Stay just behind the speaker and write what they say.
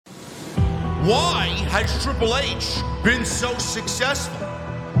Why has Triple H been so successful?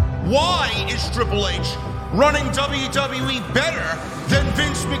 Why is Triple H running WWE better than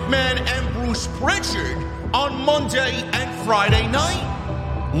Vince McMahon and Bruce Pritchard on Monday and Friday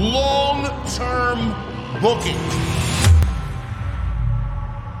night? Long-term booking.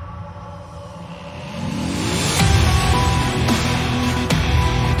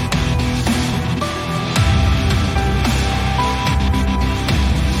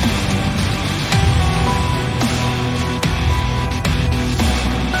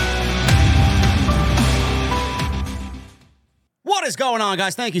 What is going on,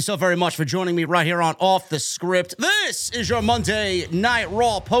 guys? Thank you so very much for joining me right here on Off the Script. This is your Monday Night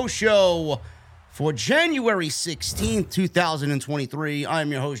Raw post show for January 16th, 2023. I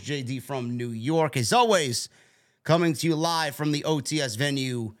am your host, JD from New York. As always, coming to you live from the OTS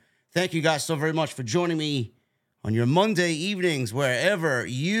venue. Thank you guys so very much for joining me on your Monday evenings, wherever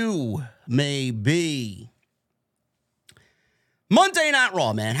you may be. Monday Night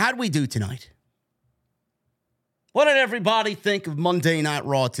Raw, man. How'd we do tonight? What did everybody think of Monday Night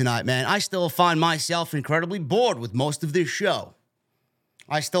Raw tonight, man? I still find myself incredibly bored with most of this show.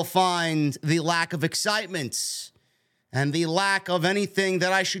 I still find the lack of excitement and the lack of anything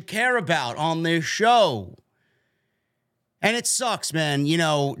that I should care about on this show. And it sucks, man. You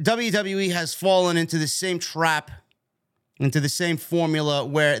know, WWE has fallen into the same trap, into the same formula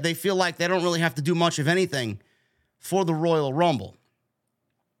where they feel like they don't really have to do much of anything for the Royal Rumble.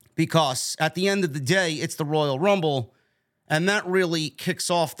 Because at the end of the day, it's the Royal Rumble, and that really kicks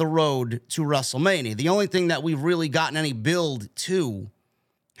off the road to WrestleMania. The only thing that we've really gotten any build to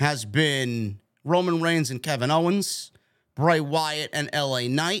has been Roman Reigns and Kevin Owens, Bray Wyatt and LA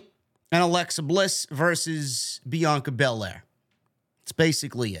Knight, and Alexa Bliss versus Bianca Belair. It's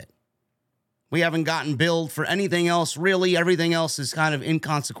basically it. We haven't gotten build for anything else, really. Everything else is kind of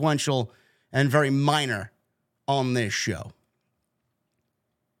inconsequential and very minor on this show.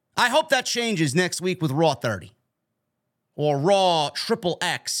 I hope that changes next week with Raw 30 or Raw Triple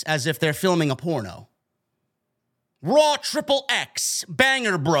X, as if they're filming a porno. Raw Triple X,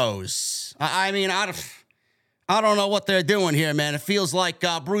 Banger Bros. I don't know what they're doing here, man. It feels like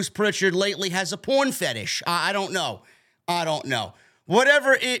Bruce Pritchard lately has a porn fetish. I don't know.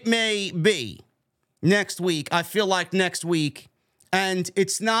 Whatever it may be, next week, I feel like next week, and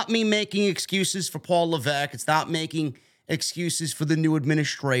it's not me making excuses for Paul Levesque. It's not making excuses for the new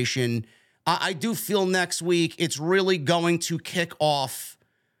administration. I do feel next week it's really going to kick off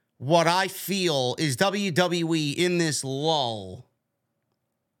what I feel is WWE in this lull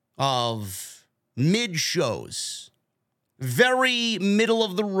of mid-shows. Very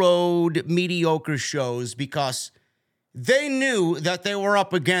middle-of-the-road, mediocre shows, because they knew that they were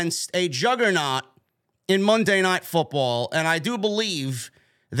up against a juggernaut in Monday Night Football, and I do believe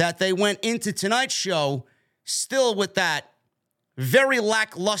that they went into tonight's show still with that very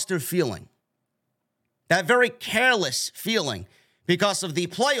lackluster feeling, that very careless feeling because of the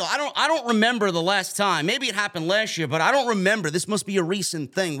playoff. I don't remember the last time. Maybe it happened last year, but I don't remember. This must be a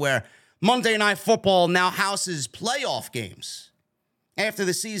recent thing where Monday Night Football now houses playoff games after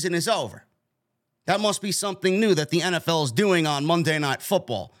the season is over. That must be something new that the NFL is doing on Monday Night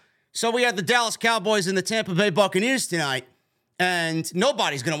Football. So we had the Dallas Cowboys and the Tampa Bay Buccaneers tonight. And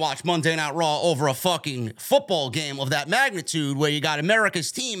nobody's going to watch Monday Night Raw over a fucking football game of that magnitude where you got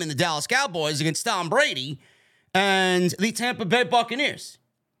America's team in the Dallas Cowboys against Tom Brady and the Tampa Bay Buccaneers.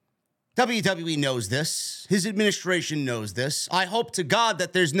 WWE knows this. His administration knows this. I hope to God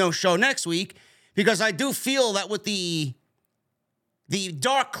that there's no show next week, because I do feel that with the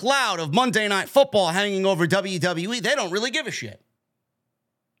dark cloud of Monday Night Football hanging over WWE, they don't really give a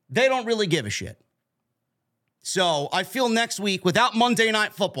shit. So I feel next week without Monday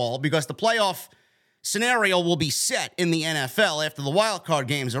Night Football, because the playoff scenario will be set in the NFL after the wild card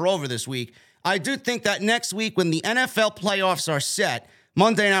games are over this week. I do think that next week when the NFL playoffs are set,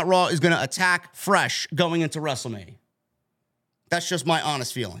 Monday Night Raw is going to attack fresh going into WrestleMania. That's just my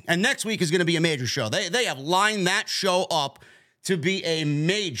honest feeling. And next week is going to be a major show. They have lined that show up to be a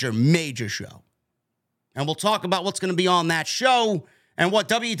major, major show. And we'll talk about what's going to be on that show and what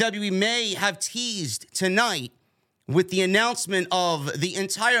WWE may have teased tonight with the announcement of the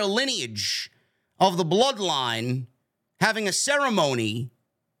entire lineage of the bloodline having a ceremony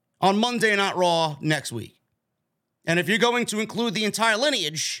on Monday Night Raw next week. And if you're going to include the entire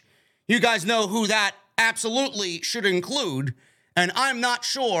lineage, you guys know who that absolutely should include. And I'm not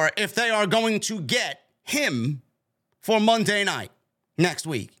sure if they are going to get him for Monday night next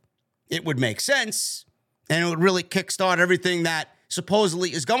week. It would make sense, and it would really kickstart everything that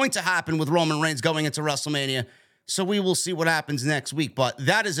supposedly is going to happen with Roman Reigns going into WrestleMania. So we will see what happens next week. But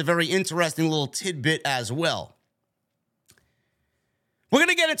that is a very interesting little tidbit as well. We're going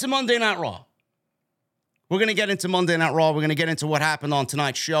to get into Monday Night Raw. We're going to get into what happened on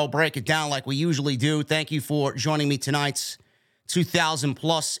tonight's show, break it down like we usually do. Thank you for joining me tonight's 2,000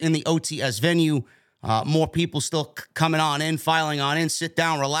 plus in the OTS venue. More people still coming on in, filing on in. Sit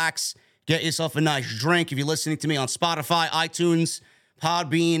down, relax, get yourself a nice drink. If you're listening to me on Spotify, iTunes,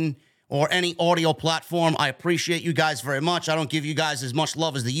 Podbean, or any audio platform, I appreciate you guys very much. I don't give you guys as much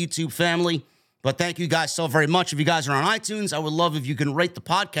love as the YouTube family, but thank you guys so very much. If you guys are on iTunes, I would love if you can rate the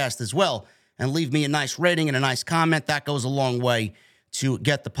podcast as well and leave me a nice rating and a nice comment. That goes a long way to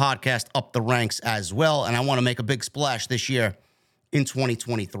get the podcast up the ranks as well. And I want to make a big splash this year in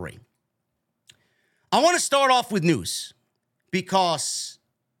 2023. I want to start off with news because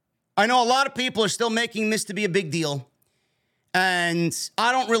I know a lot of people are still making this to be a big deal. And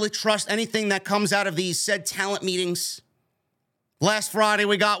I don't really trust anything that comes out of these said talent meetings. Last Friday,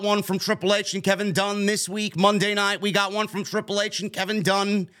 we got one from Triple H and Kevin Dunn. This week, Monday night, we got one from Triple H and Kevin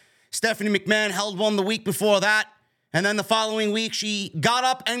Dunn. Stephanie McMahon held one the week before that. And then the following week, she got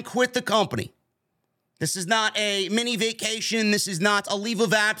up and quit the company. This is not a mini vacation. This is not a leave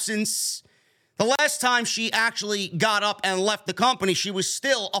of absence. The last time she actually got up and left the company, she was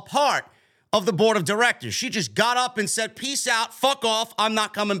still a part of the board of directors. She just got up and said, peace out, fuck off, I'm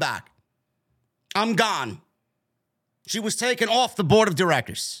not coming back. I'm gone. She was taken off the board of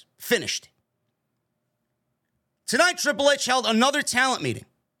directors. Finished. Tonight, Triple H held another talent meeting,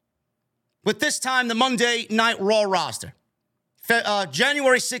 with this time the Monday Night Raw roster.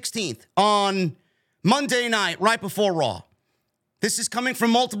 January 16th on Monday night, right before Raw. This is coming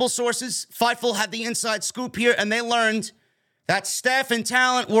from multiple sources. Fightful had the inside scoop here, and they learned that staff and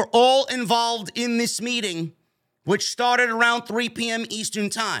talent were all involved in this meeting, which started around 3 p.m. Eastern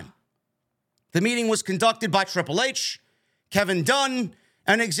Time. The meeting was conducted by Triple H, Kevin Dunn,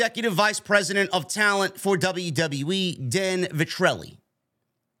 and Executive Vice President of Talent for WWE, Dan Vitrelli.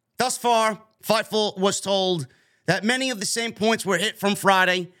 Thus far, Fightful was told that many of the same points were hit from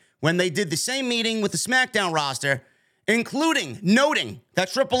Friday when they did the same meeting with the SmackDown roster, including noting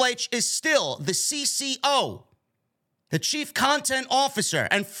that Triple H is still the CCO, the Chief Content Officer,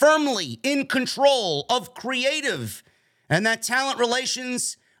 and firmly in control of creative, and that talent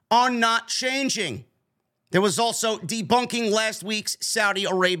relations are not changing. There was also debunking last week's Saudi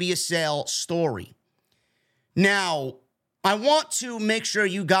Arabia sale story. Now, I want to make sure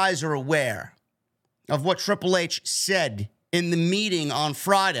you guys are aware of what Triple H said in the meeting on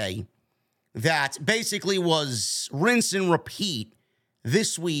Friday that basically was rinse and repeat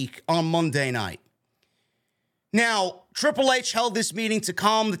this week on Monday night. Now, Triple H held this meeting to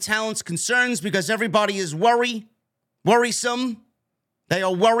calm the talent's concerns because everybody is worrisome. They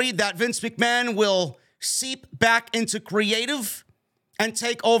are worried that Vince McMahon will seep back into creative and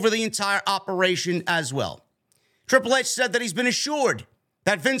take over the entire operation as well. Triple H said that he's been assured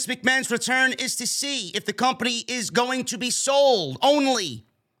that Vince McMahon's return is to see if the company is going to be sold only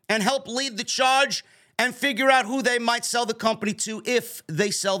and help lead the charge and figure out who they might sell the company to if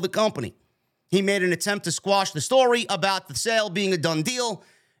they sell the company. He made an attempt to squash the story about the sale being a done deal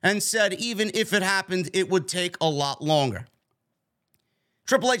and said even if it happened, it would take a lot longer.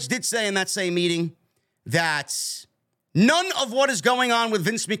 Triple H did say in that same meeting that none of what is going on with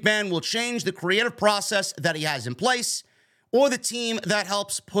Vince McMahon will change the creative process that he has in place or the team that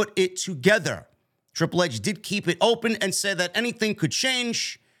helps put it together. Triple H did keep it open and say that anything could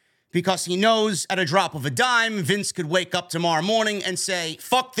change because he knows at a drop of a dime, Vince could wake up tomorrow morning and say,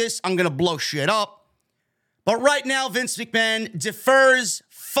 fuck this, I'm going to blow shit up. But right now, Vince McMahon defers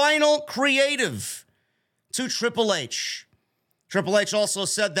final creative to Triple H. Triple H also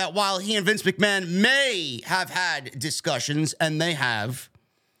said that while he and Vince McMahon may have had discussions, and they have,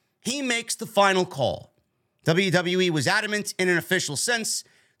 he makes the final call. WWE was adamant in an official sense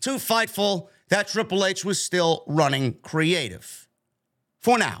to Fightful that Triple H was still running creative.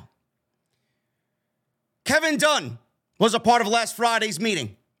 For now. Kevin Dunn was a part of last Friday's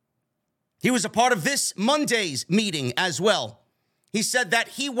meeting. He was a part of this Monday's meeting as well. He said that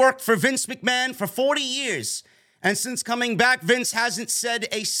he worked for Vince McMahon for 40 years, and since coming back, Vince hasn't said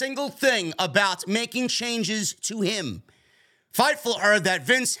a single thing about making changes to him. Fightful heard that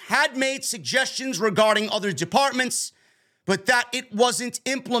Vince had made suggestions regarding other departments, but that it wasn't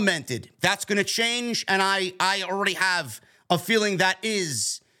implemented. That's going to change, and I already have a feeling that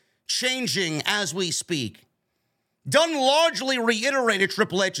is changing as we speak. Dunn largely reiterated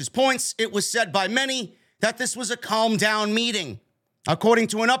Triple H's points. It was said by many that this was a calm down meeting. According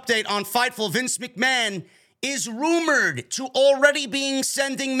to an update on Fightful, Vince McMahon is rumored to already being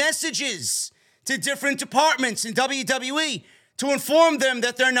sending messages to different departments in WWE to inform them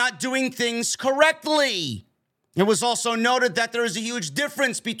that they're not doing things correctly. It was also noted that there is a huge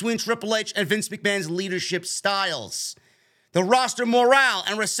difference between Triple H and Vince McMahon's leadership styles. The roster morale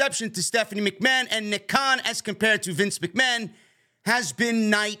and reception to Stephanie McMahon and Nick Khan as compared to Vince McMahon has been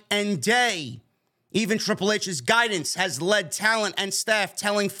night and day. Even Triple H's guidance has led talent and staff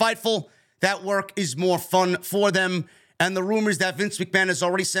telling Fightful that work is more fun for them. And the rumors that Vince McMahon has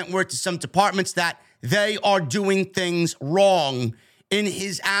already sent word to some departments that they are doing things wrong in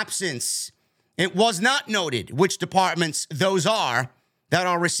his absence. It was not noted which departments those are that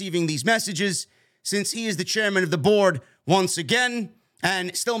are receiving these messages, since he is the chairman of the board once again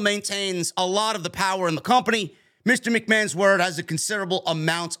and still maintains a lot of the power in the company. Mr. McMahon's word has a considerable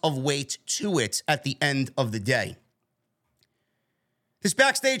amount of weight to it at the end of the day. This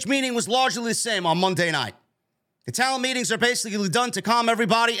backstage meeting was largely the same on Monday night. The talent meetings are basically done to calm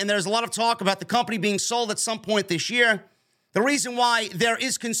everybody, and there's a lot of talk about the company being sold at some point this year. The reason why there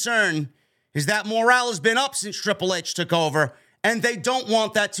is concern is that morale has been up since Triple H took over, and they don't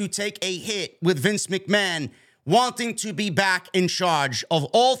want that to take a hit with Vince McMahon wanting to be back in charge of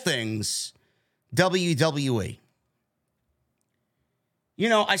all things WWE. You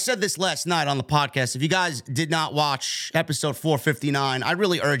know, I said this last night on the podcast. If you guys did not watch episode 459, I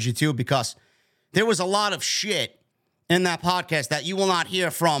really urge you to, because there was a lot of shit in that podcast that you will not hear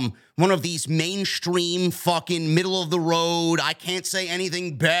from one of these mainstream fucking middle of the road, I can't say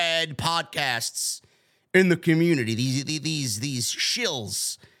anything bad podcasts in the community. These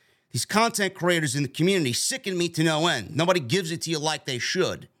shills, these content creators in the community sicken me to no end. Nobody gives it to you like they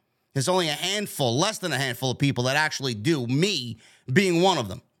should. There's only a handful, less than a handful of people that actually do, me being one of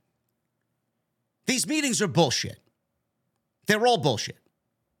them. These meetings are bullshit. They're all bullshit.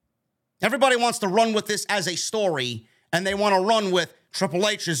 Everybody wants to run with this as a story, and they want to run with Triple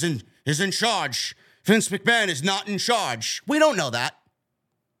H is in charge. Vince McMahon is not in charge. We don't know that.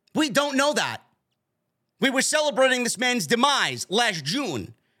 We don't know that. We were celebrating this man's demise last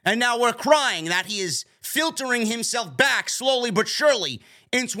June, and now we're crying that he is filtering himself back slowly but surely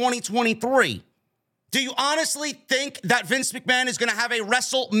in 2023. Do you honestly think that Vince McMahon is going to have a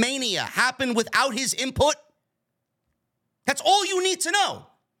WrestleMania happen without his input? That's all you need to know.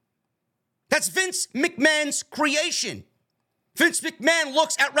 That's Vince McMahon's creation. Vince McMahon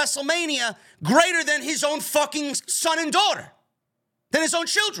looks at WrestleMania greater than his own fucking son and daughter, than his own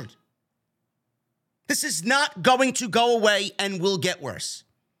children. This is not going to go away and will get worse.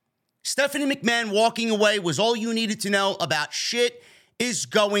 Stephanie McMahon walking away was all you needed to know about shit is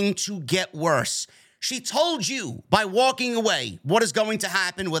going to get worse. She told you by walking away what is going to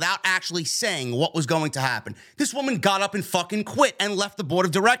happen without actually saying what was going to happen. This woman got up and fucking quit and left the board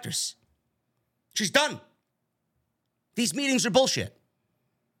of directors. She's done. These meetings are bullshit.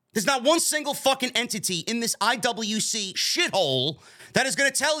 There's not one single fucking entity in this IWC shithole that is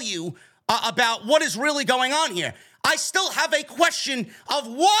going to tell you about what is really going on here. I still have a question of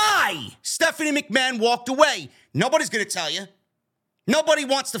why Stephanie McMahon walked away. Nobody's going to tell you. Nobody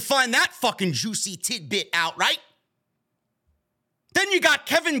wants to find that fucking juicy tidbit out, right? Then you got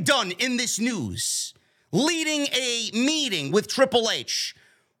Kevin Dunn in this news, leading a meeting with Triple H.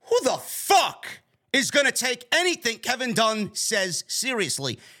 Who the fuck is going to take anything Kevin Dunn says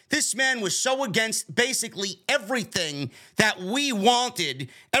seriously? This man was so against basically everything that we wanted,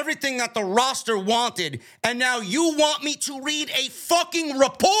 everything that the roster wanted, and now you want me to read a fucking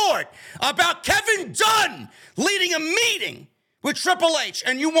report about Kevin Dunn leading a meeting with Triple H,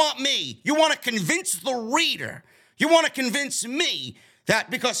 and you want to convince the reader, you want to convince me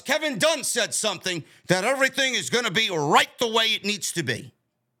that because Kevin Dunn said something, that everything is going to be right the way it needs to be.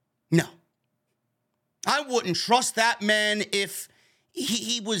 No. I wouldn't trust that man if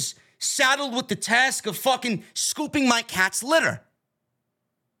he was saddled with the task of fucking scooping my cat's litter.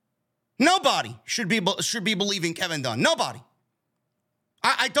 Nobody should be believing Kevin Dunn. Nobody.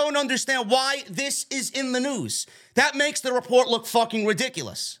 I don't understand why this is in the news. That makes the report look fucking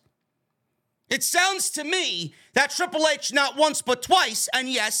ridiculous. It sounds to me that Triple H not once but twice, and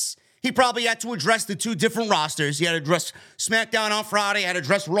yes, he probably had to address the two different rosters. He had to address SmackDown on Friday, had to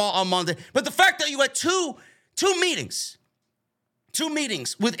address Raw on Monday. But the fact that you had two meetings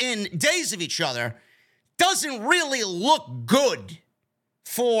within days of each other doesn't really look good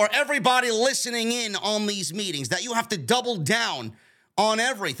for everybody listening in on these meetings, that you have to double down on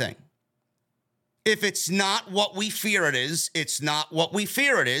everything. If it's not what we fear it is, it's not what we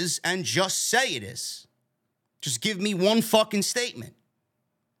fear it is, and just say it is. Just give me one fucking statement.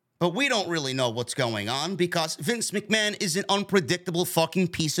 But we don't really know what's going on because Vince McMahon is an unpredictable fucking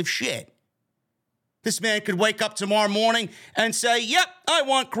piece of shit. This man could wake up tomorrow morning and say, yep, I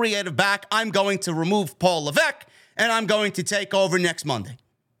want creative back. I'm going to remove Paul Levesque, and I'm going to take over next Monday.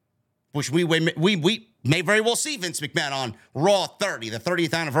 Which we may very well see Vince McMahon on Raw 30, the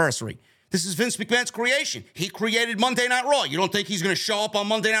 30th anniversary. This is Vince McMahon's creation. He created Monday Night Raw. You don't think he's going to show up on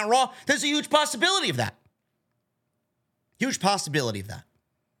Monday Night Raw? There's a huge possibility of that. Huge possibility of that.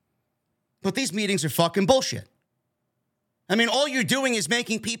 But these meetings are fucking bullshit. I mean, all you're doing is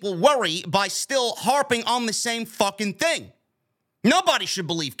making people worry by still harping on the same fucking thing. Nobody should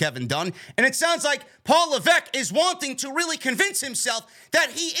believe Kevin Dunn. And it sounds like Paul Levesque is wanting to really convince himself that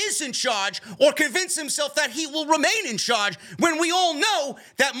he is in charge or convince himself that he will remain in charge when we all know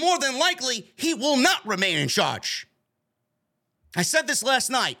that more than likely he will not remain in charge. I said this last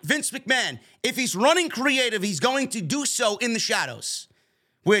night. Vince McMahon, if he's running creative, he's going to do so in the shadows,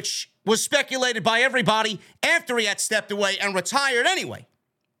 which was speculated by everybody after he had stepped away and retired anyway.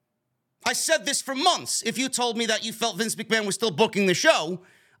 I said this for months. If you told me that you felt Vince McMahon was still booking the show,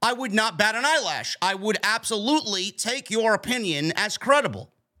 I would not bat an eyelash. I would absolutely take your opinion as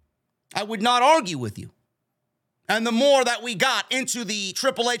credible. I would not argue with you. And the more that we got into the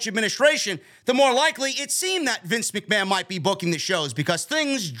Triple H administration, the more likely it seemed that Vince McMahon might be booking the shows because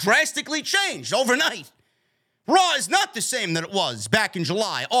things drastically changed overnight. Raw is not the same that it was back in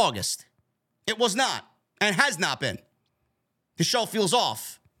July, August. It was not, and has not been. The show feels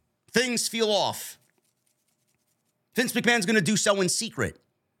off. Things feel off. Vince McMahon's going to do so in secret.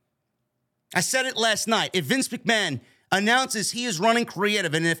 I said it last night. If Vince McMahon announces he is running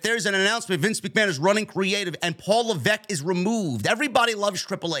creative, and if there's an announcement Vince McMahon is running creative and Paul Levesque is removed, everybody loves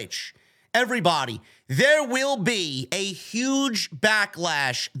Triple H. Everybody. There will be a huge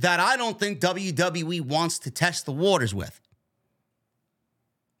backlash that I don't think WWE wants to test the waters with.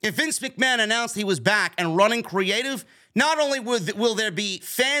 If Vince McMahon announced he was back and running creative, not only will there be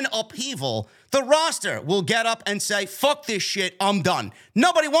fan upheaval, the roster will get up and say, fuck this shit, I'm done.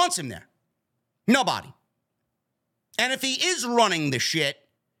 Nobody wants him there. Nobody. And if he is running the shit,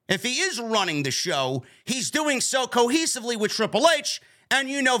 if he is running the show, he's doing so cohesively with Triple H. And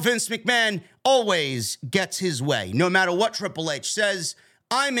you know Vince McMahon always gets his way. No matter what Triple H says,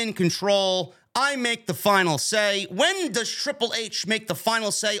 I'm in control. I make the final say. When does Triple H make the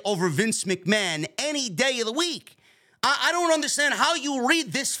final say over Vince McMahon any day of the week? I don't understand how you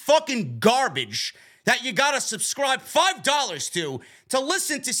read this fucking garbage that you gotta subscribe $5 to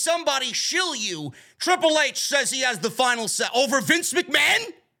listen to somebody shill you. Triple H says he has the final say over Vince McMahon?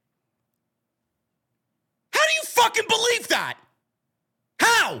 How do you fucking believe that?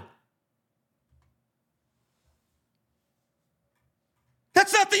 How?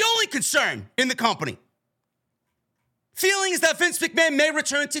 That's not the only concern in the company. Feelings that Vince McMahon may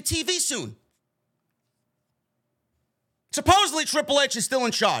return to TV soon. Supposedly, Triple H is still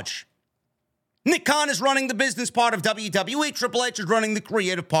in charge. Nick Khan is running the business part of WWE. Triple H is running the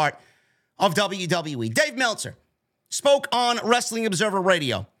creative part of WWE. Dave Meltzer spoke on Wrestling Observer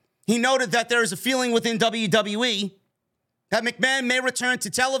Radio. He noted that there is a feeling within WWE that McMahon may return to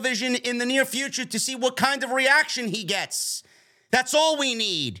television in the near future to see what kind of reaction he gets. That's all we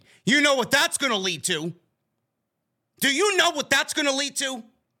need. You know what that's going to lead to. Do you know what that's going to lead to?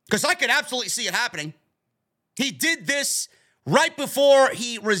 Because I could absolutely see it happening. He did this right before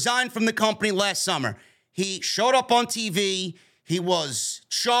he resigned from the company last summer. He showed up on TV. He was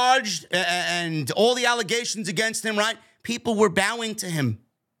charged and all the allegations against him, right? People were bowing to him.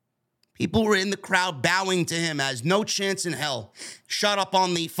 People were in the crowd bowing to him as no chance in hell. Shut up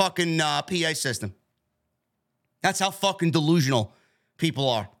on the fucking PA system. That's how fucking delusional people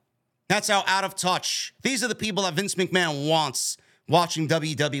are. That's how out of touch. These are the people that Vince McMahon wants watching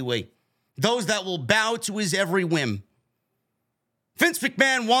WWE. Those that will bow to his every whim. Vince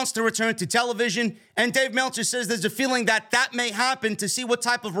McMahon wants to return to television, and Dave Meltzer says there's a feeling that that may happen to see what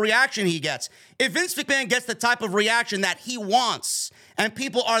type of reaction he gets. If Vince McMahon gets the type of reaction that he wants, and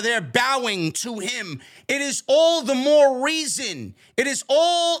people are there bowing to him, it is all the more reason. It is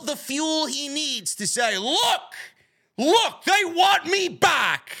all the fuel he needs to say, look, they want me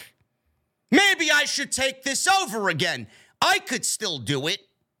back. Maybe I should take this over again. I could still do it.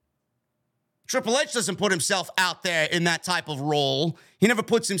 Triple H doesn't put himself out there in that type of role. He never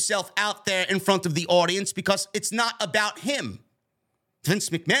puts himself out there in front of the audience because it's not about him. Vince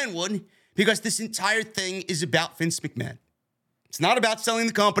McMahon would, because this entire thing is about Vince McMahon. It's not about selling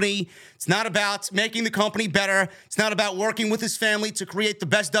the company. It's not about making the company better. It's not about working with his family to create the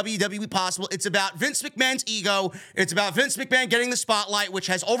best WWE possible. It's about Vince McMahon's ego. It's about Vince McMahon getting the spotlight, which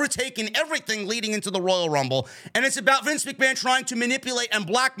has overtaken everything leading into the Royal Rumble. And it's about Vince McMahon trying to manipulate and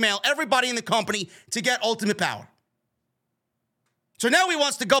blackmail everybody in the company to get ultimate power. So now he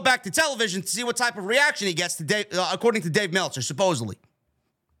wants to go back to television to see what type of reaction he gets to Dave, according to Dave Meltzer, supposedly.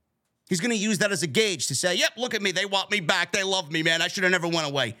 He's going to use that as a gauge to say, yep, look at me. They want me back. They love me, man. I should have never went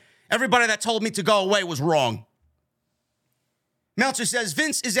away. Everybody that told me to go away was wrong. Meltzer says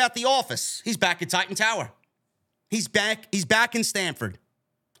Vince is at the office. He's back at Titan Tower. He's back in Stanford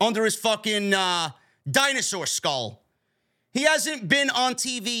under his fucking dinosaur skull. He hasn't been on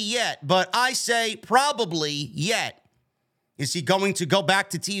TV yet, but I say probably yet. Is he going to go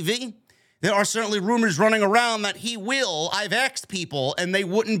back to TV? There are certainly rumors running around that he will. I've asked people, and they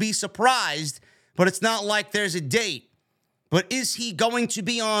wouldn't be surprised, but it's not like there's a date. But is he going to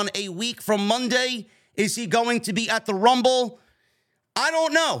be on a week from Monday? Is he going to be at the Rumble? I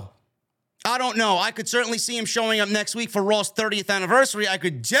don't know. I could certainly see him showing up next week for Raw's 30th anniversary. I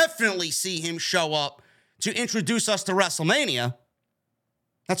could definitely see him show up to introduce us to WrestleMania.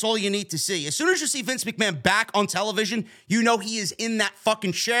 That's all you need to see. As soon as you see Vince McMahon back on television, you know he is in that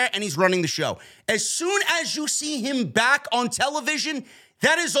fucking chair and he's running the show. As soon as you see him back on television,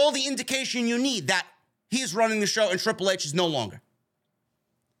 that is all the indication you need that he is running the show and Triple H is no longer.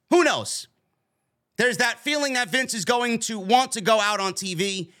 Who knows? There's that feeling that Vince is going to want to go out on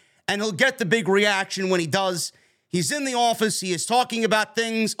TV and he'll get the big reaction when he does. He's in the office. He is talking about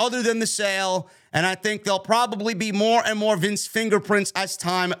things other than the sale. And I think there'll probably be more and more Vince fingerprints as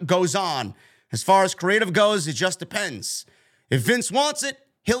time goes on. As far as creative goes, it just depends. If Vince wants it,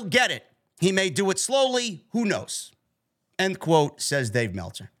 he'll get it. He may do it slowly. Who knows? End quote, says Dave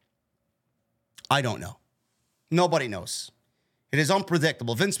Meltzer. I don't know. Nobody knows. It is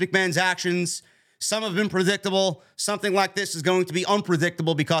unpredictable. Vince McMahon's actions, some have been predictable. Something like this is going to be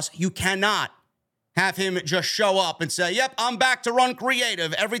unpredictable because you cannot have him just show up and say, yep, I'm back to run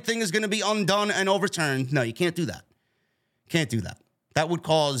creative. Everything is going to be undone and overturned. No, you can't do that. Can't do that. That would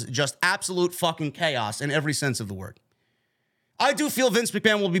cause just absolute fucking chaos in every sense of the word. I do feel Vince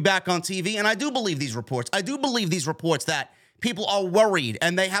McMahon will be back on TV, and I do believe these reports. I do believe these reports that people are worried,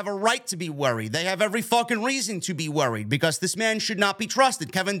 and they have a right to be worried. They have every fucking reason to be worried because this man should not be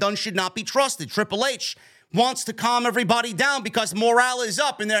trusted. Kevin Dunn should not be trusted. Triple H wants to calm everybody down because morale is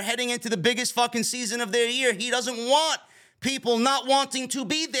up and they're heading into the biggest fucking season of their year. He doesn't want people not wanting to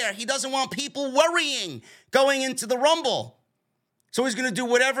be there. He doesn't want people worrying going into the Rumble. So he's going to do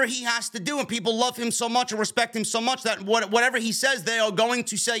whatever he has to do, and people love him so much and respect him so much that whatever he says, they are going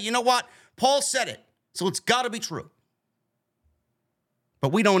to say, you know what? Paul said it, so it's got to be true.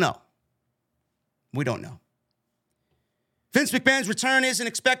 But we don't know. We don't know. Vince McMahon's return isn't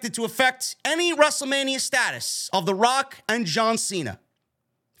expected to affect any WrestleMania status of The Rock and John Cena.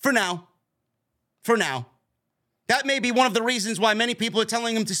 For now. For now. That may be one of the reasons why many people are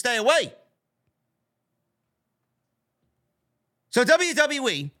telling him to stay away. So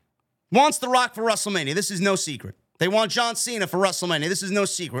WWE wants The Rock for WrestleMania. This is no secret. They want John Cena for WrestleMania. This is no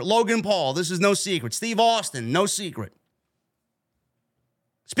secret. Logan Paul. This is no secret. Steve Austin. No secret.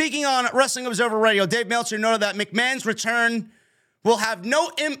 Speaking on Wrestling Observer Radio, Dave Meltzer noted that McMahon's return will have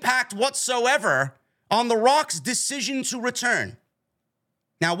no impact whatsoever on The Rock's decision to return.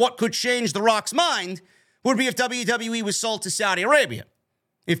 Now, what could change The Rock's mind would be if WWE was sold to Saudi Arabia.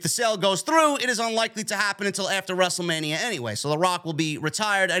 If the sale goes through, it is unlikely to happen until after WrestleMania anyway, so The Rock will be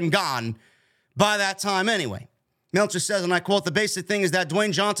retired and gone by that time anyway. Meltzer says, and I quote, the basic thing is that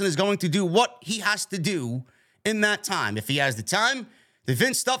Dwayne Johnson is going to do what he has to do in that time. If he has the time, the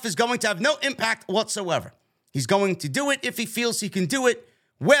Vince stuff is going to have no impact whatsoever. He's going to do it if he feels he can do it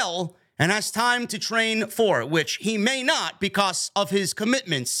well and has time to train for it, which he may not because of his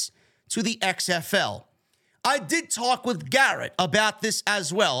commitments to the XFL. I did talk with Garrett about this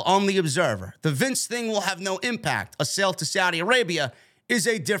as well on The Observer. The Vince thing will have no impact. A sale to Saudi Arabia is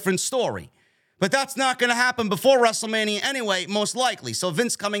a different story. But that's not going to happen before WrestleMania anyway, most likely. So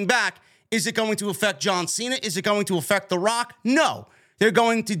Vince coming back, is it going to affect John Cena? Is it going to affect The Rock? No. They're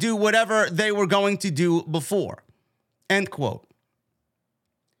going to do whatever they were going to do before. End quote.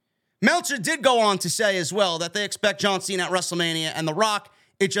 Meltzer did go on to say as well that they expect John Cena at WrestleMania and The Rock.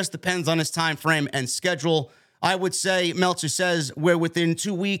 It just depends on his time frame and schedule. I would say, Meltzer says, we're within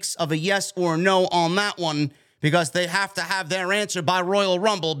 2 weeks of a yes or no on that one because they have to have their answer by Royal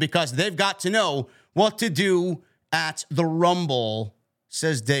Rumble because they've got to know what to do at the Rumble,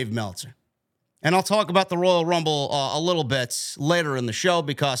 says Dave Meltzer. And I'll talk about the Royal Rumble a little bit later in the show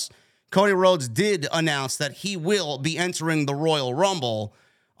because Cody Rhodes did announce that he will be entering the Royal Rumble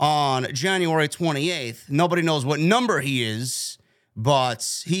on January 28th. Nobody knows what number he is,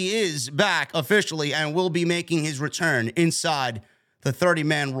 but he is back officially and will be making his return inside the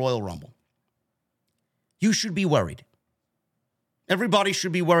 30-man Royal Rumble. You should be worried. Everybody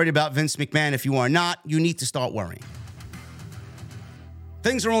should be worried about Vince McMahon. If you are not, you need to start worrying.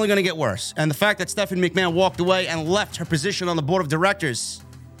 things are only going to get worse. And the fact that Stephanie McMahon walked away and left her position on the board of directors,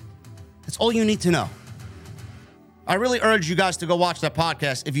 that's all you need to know. I really urge you guys to go watch that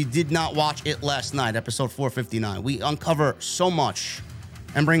podcast if you did not watch it last night, episode 459. We uncover so much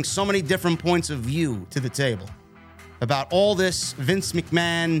and bring so many different points of view to the table about all this Vince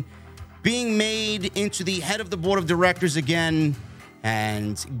McMahon being made into the head of the board of directors again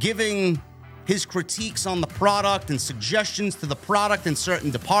and giving his critiques on the product and suggestions to the product in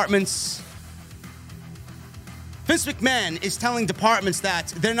certain departments. Vince McMahon is telling departments that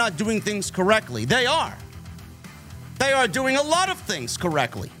they're not doing things correctly. They are. They are doing a lot of things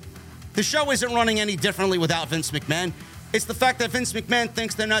correctly. The show isn't running any differently without Vince McMahon. It's the fact that Vince McMahon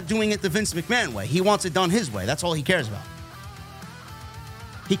thinks they're not doing it the Vince McMahon way. He wants it done his way. That's all he cares about.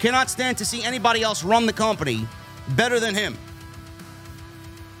 He cannot stand to see anybody else run the company better than him.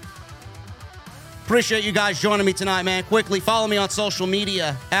 Appreciate you guys joining me tonight, man. Quickly, follow me on social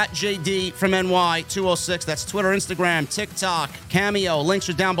media at JD from NY206. That's Twitter, Instagram, TikTok, Cameo. Links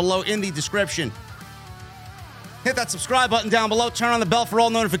are down below in the description. Hit that subscribe button down below. Turn on the bell for all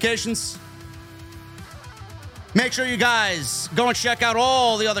notifications. Make sure you guys go and check out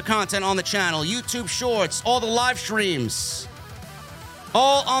all the other content on the channel. YouTube Shorts, all the live streams,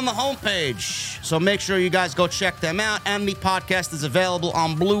 all on the homepage. So make sure you guys go check them out. And the podcast is available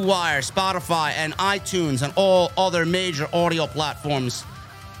on Blue Wire, Spotify, and iTunes, and all other major audio platforms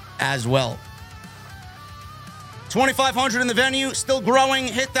as well. 2,500 in the venue, still growing.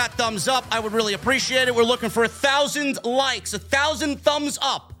 Hit that thumbs up. I would really appreciate it. We're looking for 1,000 likes, 1,000 thumbs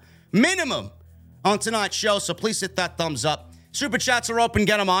up minimum on tonight's show, so please hit that thumbs up. Super chats are open.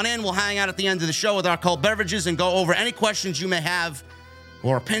 Get them on in. We'll hang out at the end of the show with our cold beverages and go over any questions you may have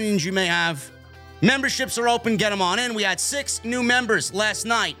or opinions you may have. Memberships are open. Get them on in. We had 6 new members last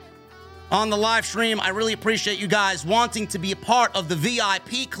night on the live stream. I really appreciate you guys wanting to be a part of the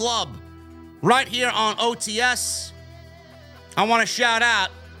VIP club right here on OTS. I want to shout out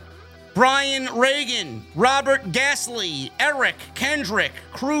Brian Reagan, Robert Gasly, Eric Kendrick,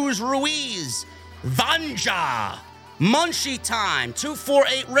 Cruz Ruiz, Vanja, Munchie Time,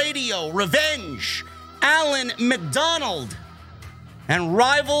 248 Radio, Revenge, Alan McDonald, and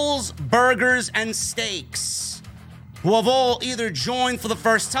Rivals Burgers and Steaks, who have all either joined for the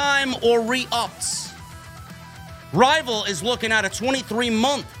first time or re-upped. Rival is looking at a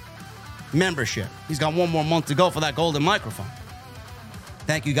 23-month membership. He's got one more month to go for that golden microphone.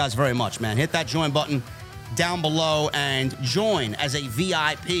 Thank you guys very much, man. Hit that join button down below and join as a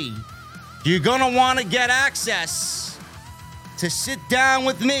VIP. You're going to want to get access to sit down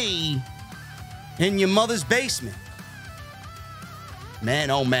with me in your mother's basement.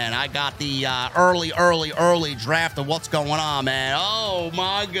 Man, oh man, I got the early draft of what's going on, man. Oh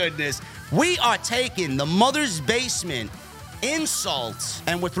my goodness. We are taking the mother's basement insults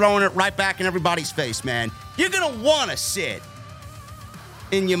and we're throwing it right back in everybody's face, man. You're going to want to sit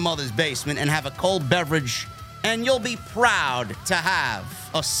in your mother's basement and have a cold beverage, and you'll be proud to have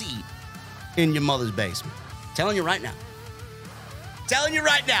a seat in your mother's basement. Telling you right now. Telling you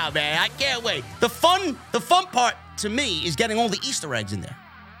right now, man. I can't wait. The fun part to me is getting all the Easter eggs in there.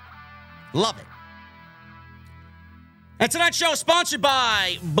 Love it. And tonight's show is sponsored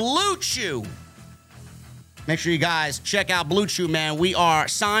by Blue Chew. Make sure you guys check out Blue Chew, man. We are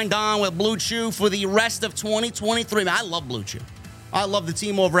signed on with Blue Chew for the rest of 2023. Man, I love Blue Chew. I love the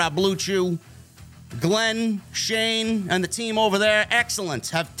team over at Blue Chew. Glenn, Shane, and the team over there, excellent,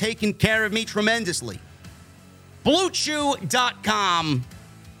 have taken care of me tremendously. BlueChew.com.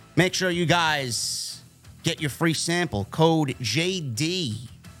 Make sure you guys get your free sample. Code JD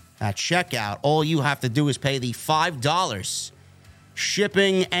at checkout. All you have to do is pay the $5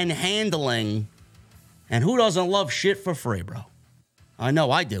 shipping and handling. And who doesn't love shit for free, bro? I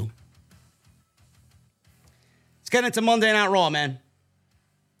know I do. Let's get into Monday Night Raw, man.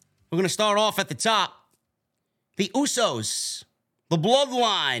 We're going to start off at the top. The Usos, the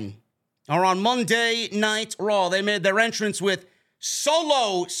Bloodline, are on Monday Night Raw. They made their entrance with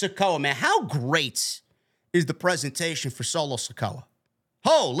Solo Sikoa. Man, how great is the presentation for Solo Sikoa?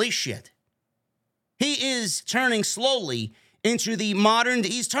 Holy shit. He is turning slowly into the modern,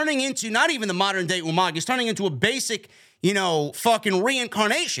 he's turning into not even the modern day Umaga. He's turning into a basic, fucking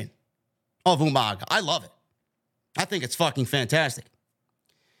reincarnation of Umaga. I love it. I think it's fucking fantastic.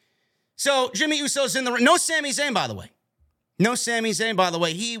 So, Jimmy Uso's in the ring. No Sami Zayn, by the way. No Sami Zayn, by the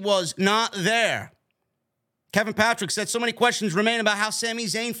way. He was not there. Kevin Patrick said so many questions remain about how Sami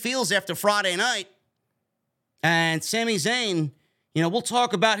Zayn feels after Friday night. And Sami Zayn, we'll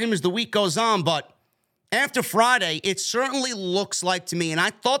talk about him as the week goes on, but after Friday, it certainly looks like to me, and I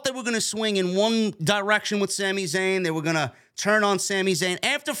thought they were going to swing in one direction with Sami Zayn. They were going to turn on Sami Zayn.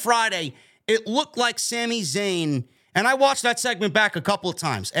 After Friday, it looked like Sami Zayn, and I watched that segment back a couple of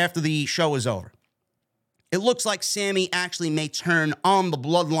times after the show was over. It looks like Sami actually may turn on the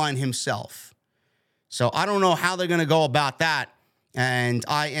Bloodline himself. So I don't know how they're going to go about that. And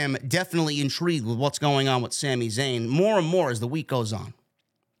I am definitely intrigued with what's going on with Sami Zayn more and more as the week goes on.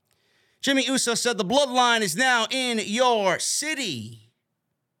 Jimmy Uso said the Bloodline is now in your city.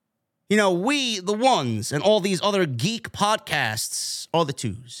 You know, we, the ones, and all these other geek podcasts are the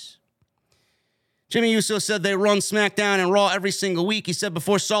twos. Jimmy Uso said they run SmackDown and Raw every single week. He said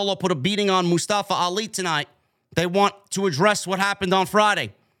before Solo put a beating on Mustafa Ali tonight, they want to address what happened on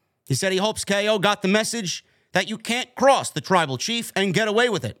Friday. He said he hopes KO got the message that you can't cross the tribal chief and get away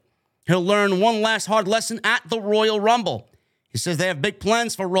with it. He'll learn one last hard lesson at the Royal Rumble. He says they have big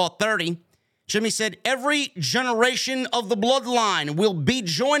plans for Raw 30. Jimmy said every generation of the Bloodline will be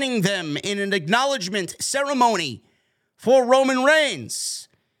joining them in an acknowledgement ceremony for Roman Reigns.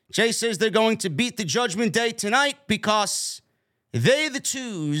 Jay says they're going to beat the Judgment Day tonight because they the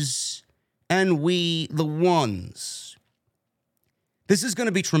twos and we the ones. This is going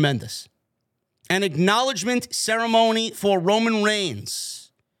to be tremendous. An acknowledgement ceremony for Roman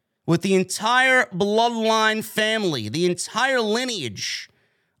Reigns with the entire Bloodline family, the entire lineage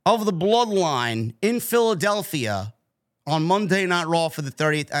of the Bloodline in Philadelphia on Monday Night Raw for the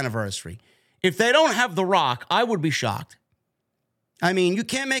 30th anniversary. If they don't have The Rock, I would be shocked. I mean, you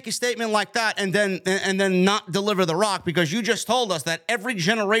can't make a statement like that and then not deliver The Rock because you just told us that every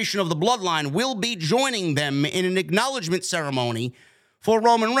generation of the Bloodline will be joining them in an acknowledgement ceremony for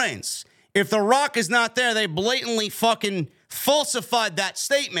Roman Reigns. If The Rock is not there, they blatantly fucking falsified that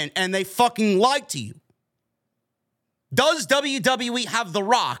statement and they fucking lied to you. Does WWE have The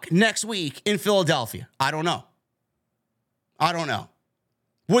Rock next week in Philadelphia? I don't know.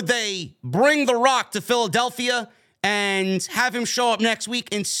 Would they bring The Rock to Philadelphia and have him show up next week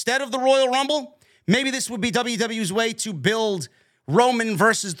instead of the Royal Rumble? Maybe this would be WWE's way to build Roman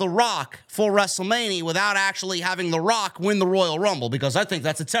versus The Rock for WrestleMania without actually having The Rock win the Royal Rumble, because I think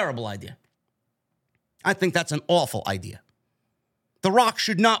that's a terrible idea. I think that's an awful idea. The Rock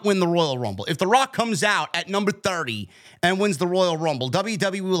should not win the Royal Rumble. If The Rock comes out at number 30 and wins the Royal Rumble,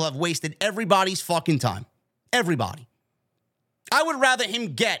 WWE will have wasted everybody's fucking time. Everybody. I would rather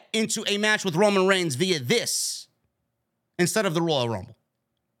him get into a match with Roman Reigns via this instead of the Royal Rumble.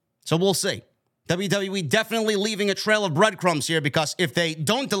 So we'll see. WWE definitely leaving a trail of breadcrumbs here, because if they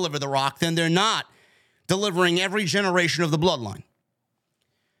don't deliver The Rock, then they're not delivering every generation of the Bloodline.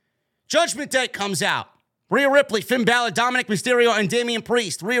 Judgment Day comes out. Rhea Ripley, Finn Balor, Dominic Mysterio, and Damian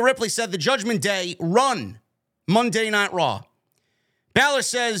Priest. Rhea Ripley said the Judgment Day run Monday Night Raw. Balor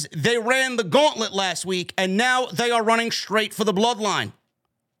says they ran the gauntlet last week, and now they are running straight for the Bloodline.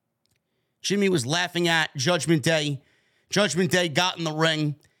 Jimmy was laughing at Judgment Day. Judgment Day got in the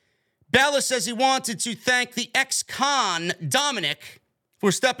ring. Balor says he wanted to thank the ex-con, Dominic, for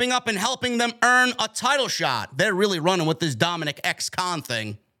stepping up and helping them earn a title shot. They're really running with this Dominic ex-con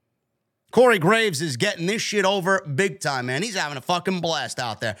thing. Corey Graves is getting this shit over big time, man. He's having a fucking blast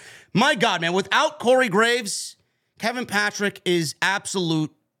out there. My God, man, without Corey Graves, Kevin Patrick is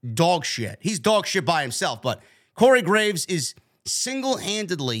absolute dog shit. He's dog shit by himself, but Corey Graves is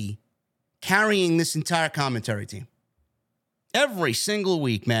single-handedly carrying this entire commentary team. Every single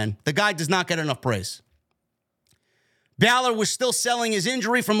week, man. The guy does not get enough praise. Balor was still selling his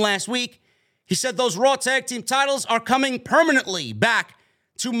injury from last week. He said those Raw Tag Team titles are coming permanently back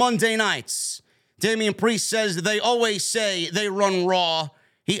to Monday nights. Damian Priest says they always say they run Raw.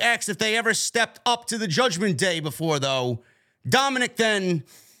 He asked if they ever stepped up to the Judgment Day before, though. Dominic then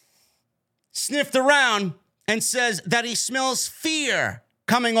sniffed around and says that he smells fear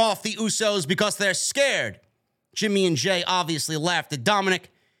coming off the Usos because they're scared. Jimmy and Jay obviously laughed at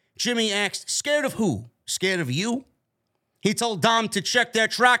Dominic. Jimmy asked, scared of who? Scared of you? He told Dom to check their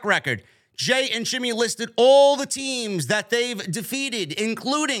track record. Jay and Jimmy listed all the teams that they've defeated,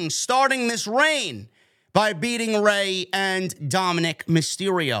 including starting this reign by beating Rey and Dominic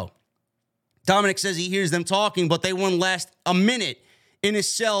Mysterio. Dominic says he hears them talking, but they wouldn't last a minute in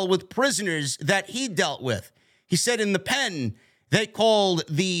his cell with prisoners that he dealt with. He said in the pen, they called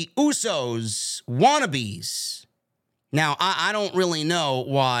the Usos wannabes. Now, I don't really know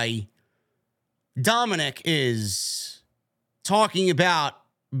why Dominic is talking about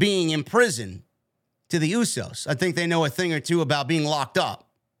being in prison to the Usos. I think they know a thing or two about being locked up.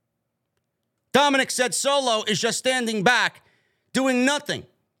 Dominic said Solo is just standing back, doing nothing.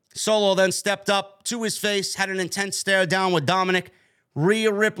 Solo then stepped up to his face, had an intense stare down with Dominic.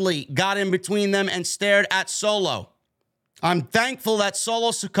 Rhea Ripley got in between them and stared at Solo. I'm thankful that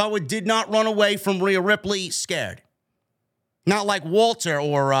Solo Sikoa did not run away from Rhea Ripley scared. Not like Walter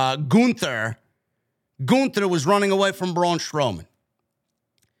or Gunther. Gunther was running away from Braun Strowman.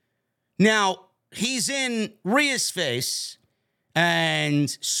 Now, he's in Rhea's face, and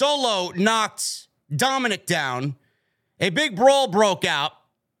Solo knocked Dominic down. A big brawl broke out.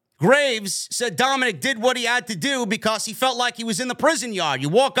 Graves said Dominic did what he had to do because he felt like he was in the prison yard. You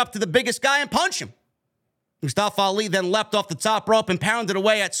walk up to the biggest guy and punch him. Mustafa Ali then leapt off the top rope and pounded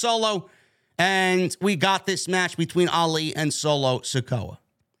away at Solo. And we got this match between Ali and Solo Sikoa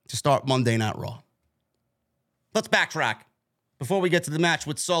to start Monday Night Raw. Let's backtrack before we get to the match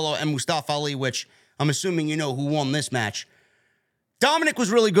with Solo and Mustafa Ali, which I'm assuming you know who won this match. Dominic was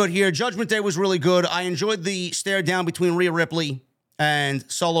really good here. Judgment Day was really good. I enjoyed the stare down between Rhea Ripley and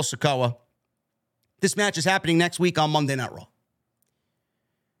Solo Sikoa. This match is happening next week on Monday Night Raw.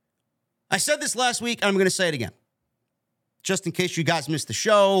 I said this last week, and I'm going to say it again. Just in case you guys missed the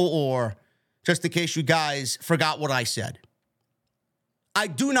show or just in case you guys forgot what I said. I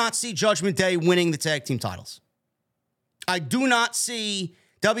do not see Judgment Day winning the tag team titles. I do not see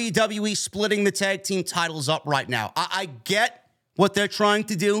WWE splitting the tag team titles up right now. I get what they're trying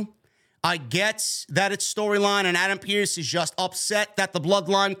to do. I get that it's storyline, and Adam Pearce is just upset that the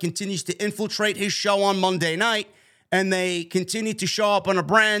Bloodline continues to infiltrate his show on Monday night, and they continue to show up on a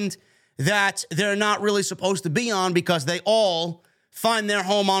brand that they're not really supposed to be on because they all find their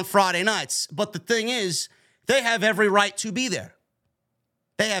home on Friday nights. But the thing is, they have every right to be there.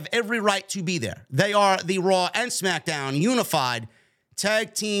 They have every right to be there. They are the Raw and SmackDown unified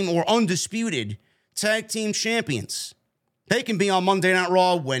tag team or undisputed tag team champions. They can be on Monday Night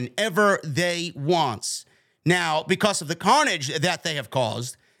Raw whenever they want. Now, because of the carnage that they have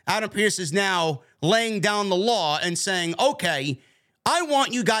caused, Adam Pearce is now laying down the law and saying, okay, I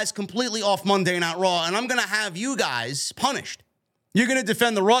want you guys completely off Monday Night Raw, and I'm going to have you guys punished. You're going to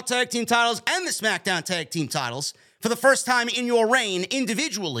defend the Raw tag team titles and the SmackDown tag team titles for the first time in your reign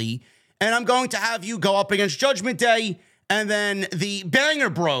individually, and I'm going to have you go up against Judgment Day and then the Banger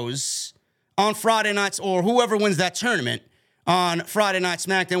Bros on Friday nights, or whoever wins that tournament on Friday Night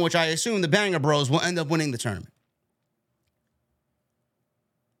SmackDown, which I assume the Banger Bros will end up winning the tournament.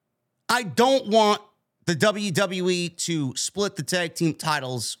 I don't want the WWE to split the tag team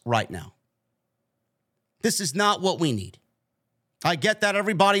titles right now. This is not what we need. I get that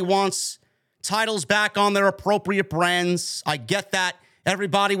everybody wants titles back on their appropriate brands. I get that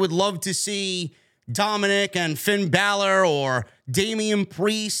everybody would love to see Dominic and Finn Balor or Damian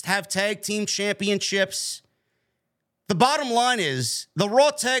Priest have tag team championships. The bottom line is the Raw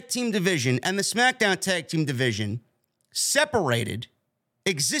tag team division and the SmackDown tag team division separated,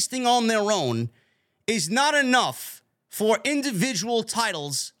 existing on their own, is not enough for individual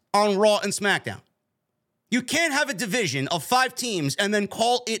titles on Raw and SmackDown. You can't have a division of 5 teams and then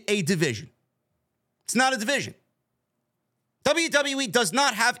call it a division. It's not a division. WWE does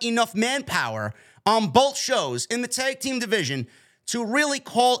not have enough manpower on both shows in the tag team division to really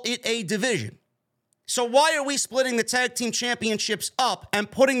call it a division. So why are we splitting the tag team championships up and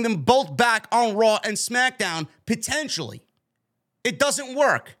putting them both back on Raw and SmackDown potentially? It doesn't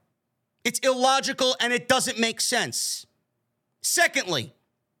work. It's illogical and it doesn't make sense. Secondly,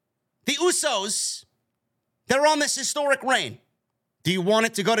 the Usos, they're on this historic reign. Do you want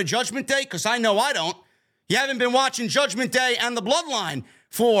it to go to Judgment Day? Because I know I don't. You haven't been watching Judgment Day and the Bloodline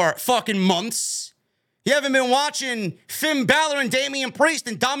for fucking months. You haven't been watching Finn Balor and Damian Priest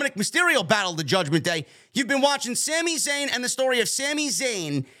and Dominic Mysterio battle the Judgment Day. You've been watching Sami Zayn and the story of Sami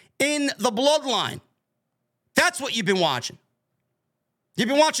Zayn in the Bloodline. That's what you've been watching. You've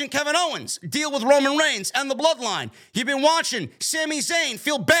been watching Kevin Owens deal with Roman Reigns and the Bloodline. You've been watching Sami Zayn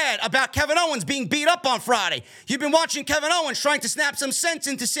feel bad about Kevin Owens being beat up on Friday. You've been watching Kevin Owens trying to snap some sense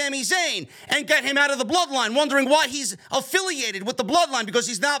into Sami Zayn and get him out of the Bloodline, wondering why he's affiliated with the Bloodline because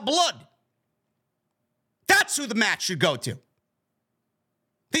he's not blood. That's who the match should go to.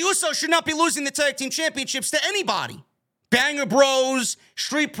 The Usos should not be losing the tag team championships to anybody. Banger Bros,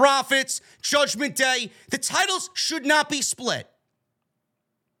 Street Profits, Judgment Day. The titles should not be split.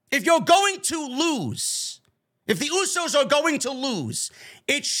 If you're going to lose, if the Usos are going to lose,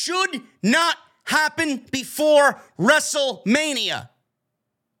 it should not happen before WrestleMania.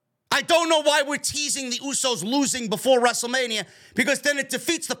 I don't know why we're teasing the Usos losing before WrestleMania, because then it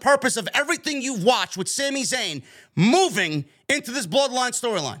defeats the purpose of everything you've watched with Sami Zayn moving into this Bloodline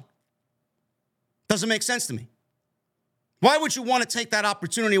storyline. Doesn't make sense to me. Why would you want to take that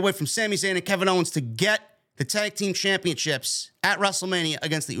opportunity away from Sami Zayn and Kevin Owens to get the tag team championships at WrestleMania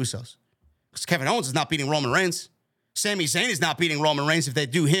against the Usos? Because Kevin Owens is not beating Roman Reigns. Sami Zayn is not beating Roman Reigns if they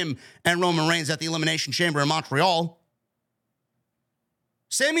do him and Roman Reigns at the Elimination Chamber in Montreal.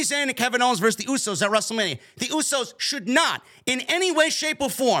 Sami Zayn and Kevin Owens versus the Usos at WrestleMania. The Usos should not, in any way, shape, or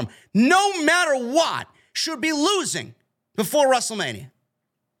form, no matter what, should be losing before WrestleMania.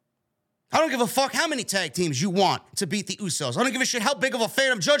 I don't give a fuck how many tag teams you want to beat the Usos. I don't give a shit how big of a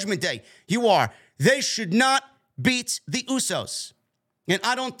fan of Judgment Day you are. They should not beat the Usos. And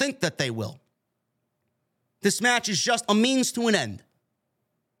I don't think that they will. This match is just a means to an end.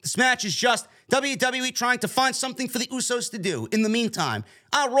 This match is just WWE trying to find something for the Usos to do. In the meantime,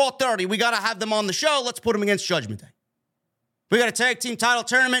 Raw 30, we got to have them on the show. Let's put them against Judgment Day. We got a tag team title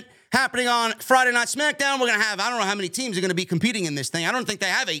tournament happening on Friday Night SmackDown. We're going to have, I don't know how many teams are going to be competing in this thing. I don't think they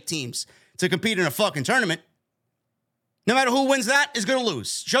have 8 teams to compete in a fucking tournament. No matter who wins that is going to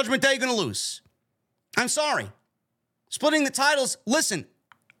lose. Judgment Day going to lose. I'm sorry. Splitting the titles, listen,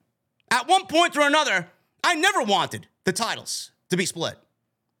 at one point or another, I never wanted the titles to be split.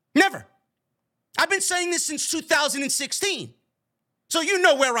 Never. I've been saying this since 2016. So you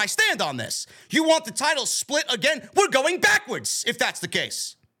know where I stand on this. You want the titles split again? We're going backwards, if that's the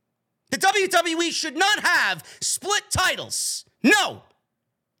case. The WWE should not have split titles. No.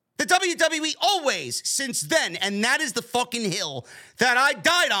 The WWE always, since then, and that is the fucking hill that I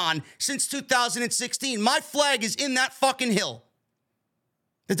died on since 2016. My flag is in that fucking hill.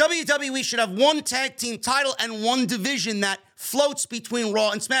 The WWE should have one tag team title and one division that floats between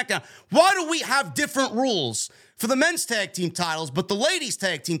Raw and SmackDown. Why do we have different rules for the men's tag team titles, but the ladies'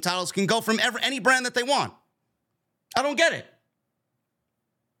 tag team titles can go from any brand that they want? I don't get it.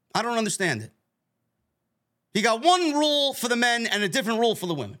 I don't understand it. You got one rule for the men and a different rule for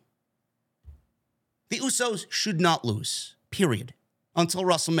the women. The Usos should not lose, period, until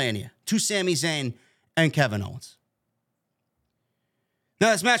WrestleMania, to Sami Zayn and Kevin Owens.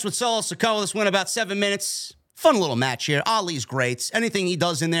 Now, this match with Solo Sikoa, this went about 7 minutes. Fun little match here. Ali's great. Anything he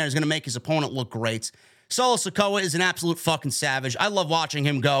does in there is going to make his opponent look great. Solo Sikoa is an absolute fucking savage. I love watching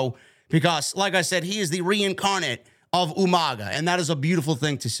him go because, like I said, he is the reincarnate of Umaga, and that is a beautiful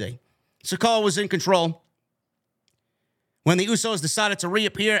thing to see. Sikoa was in control when the Usos decided to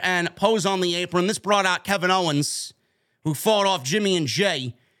reappear and pose on the apron. This brought out Kevin Owens, who fought off Jimmy and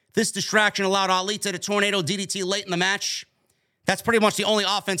Jay. This distraction allowed Ali to hit a tornado DDT late in the match. That's pretty much the only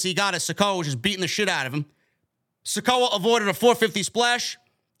offense he got as Sikoa was just beating the shit out of him. Sikoa avoided a 450 splash,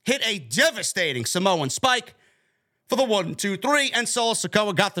 hit a devastating Samoan spike for the 1, 2, 3, and Solo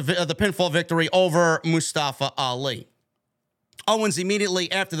Sikoa got the pinfall victory over Mustafa Ali. Owens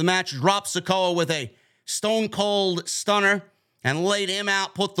immediately after the match dropped Sikoa with a stone cold stunner and laid him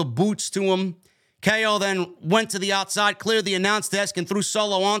out, put the boots to him. KO then went to the outside, cleared the announce desk, and threw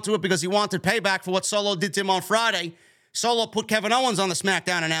Solo onto it because he wanted payback for what Solo did to him on Friday. Solo put Kevin Owens on the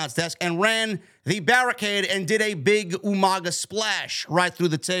SmackDown announce desk and ran the barricade and did a big Umaga splash right through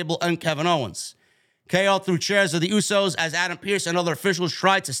the table and Kevin Owens. KO threw chairs of the Usos as Adam Pearce and other officials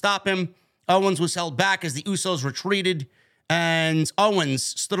tried to stop him. Owens was held back as the Usos retreated, and Owens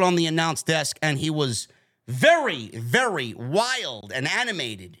stood on the announce desk, and he was very, very wild and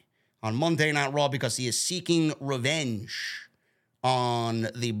animated on Monday Night Raw because he is seeking revenge on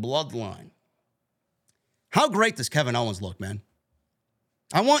the Bloodline. How great does Kevin Owens look, man?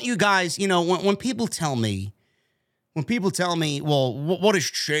 I want you guys, you know, when people tell me, well, what has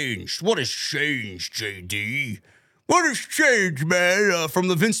changed? What has changed, JD? What has changed, man, from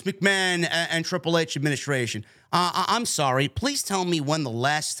the Vince McMahon and Triple H administration? I'm sorry. Please tell me when the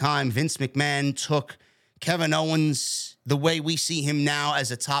last time Vince McMahon took Kevin Owens the way we see him now as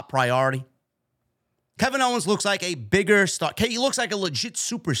a top priority. Kevin Owens looks like a bigger star. He looks like a legit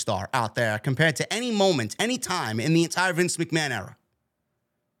superstar out there compared to any moment, any time in the entire Vince McMahon era.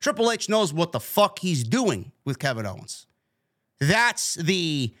 Triple H knows what the fuck he's doing with Kevin Owens. That's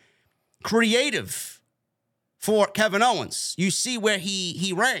the creative for Kevin Owens. You see where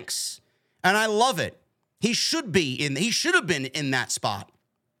he ranks, and I love it. He should have been in that spot.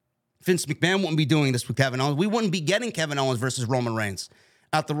 Vince McMahon wouldn't be doing this with Kevin Owens. We wouldn't be getting Kevin Owens versus Roman Reigns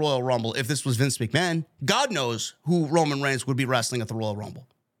at the Royal Rumble if this was Vince McMahon. God knows who Roman Reigns would be wrestling at the Royal Rumble.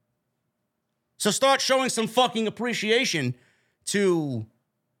 So start showing some fucking appreciation to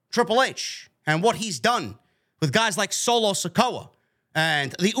Triple H and what he's done with guys like Solo Sikoa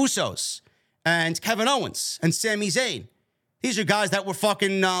and the Usos and Kevin Owens and Sami Zayn. These are guys that were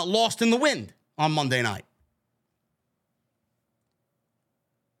fucking lost in the wind on Monday night.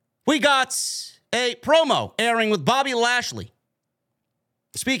 We got a promo airing with Bobby Lashley,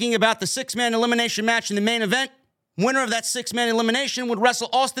 speaking about the 6-man elimination match in the main event. Winner of that 6-man elimination would wrestle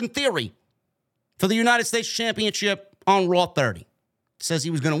Austin Theory for the United States Championship on Raw 30. Says he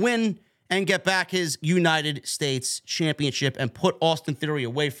was going to win and get back his United States Championship and put Austin Theory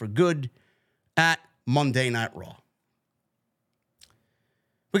away for good at Monday Night Raw.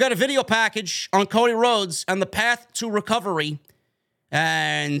 We got a video package on Cody Rhodes and the path to recovery.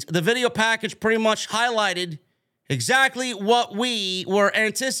 And the video package pretty much highlighted exactly what we were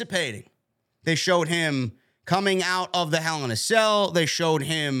anticipating. They showed him coming out of the Hell in a Cell. They showed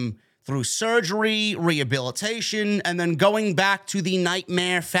him through surgery, rehabilitation, and then going back to the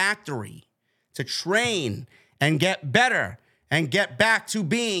Nightmare Factory to train and get better and get back to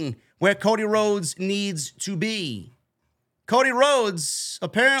being where Cody Rhodes needs to be. Cody Rhodes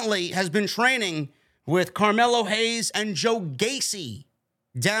apparently has been training with Carmelo Hayes and Joe Gacy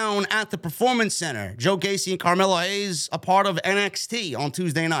down at the Performance Center. Joe Gacy and Carmelo Hayes, a part of NXT on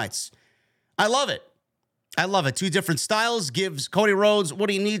Tuesday nights. I love it. I love it. Two different styles gives Cody Rhodes what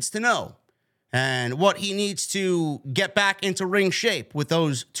he needs to know and what he needs to get back into ring shape with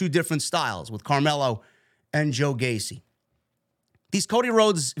those two different styles, with Carmelo and Joe Gacy. These Cody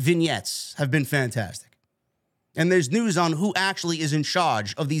Rhodes vignettes have been fantastic. And there's news on who actually is in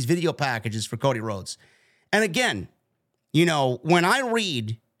charge of these video packages for Cody Rhodes. And again, you know, when I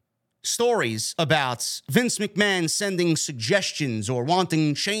read stories about Vince McMahon sending suggestions or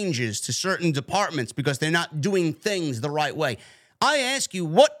wanting changes to certain departments because they're not doing things the right way, I ask you,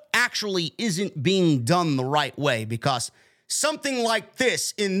 what actually isn't being done the right way? Because something like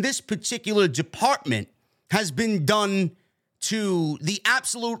this in this particular department has been done to the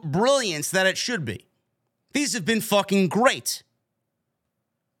absolute brilliance that it should be. These have been fucking great.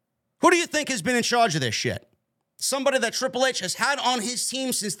 Who do you think has been in charge of this shit? Somebody that Triple H has had on his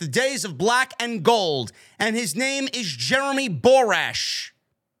team since the days of Black and Gold, and his name is Jeremy Borash.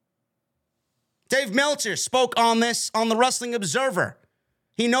 Dave Meltzer spoke on this on the Wrestling Observer.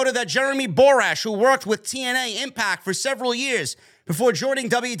 He noted that Jeremy Borash, who worked with TNA Impact for several years before joining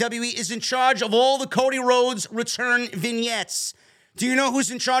WWE, is in charge of all the Cody Rhodes return vignettes. Do you know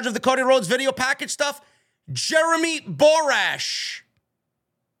who's in charge of the Cody Rhodes video package stuff? Jeremy Borash.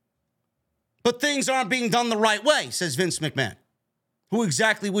 But things aren't being done the right way, says Vince McMahon. Who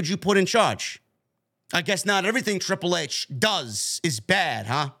exactly would you put in charge? I guess not everything Triple H does is bad,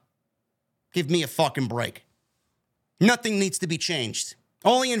 huh? Give me a fucking break. Nothing needs to be changed.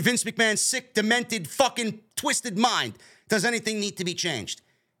 Only in Vince McMahon's sick, demented, fucking twisted mind does anything need to be changed.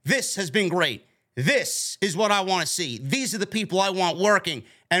 This has been great. This is what I want to see. These are the people I want working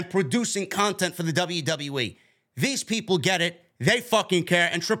and producing content for the WWE. These people get it. They fucking care.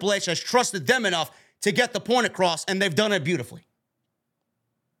 And Triple H has trusted them enough to get the point across, and they've done it beautifully.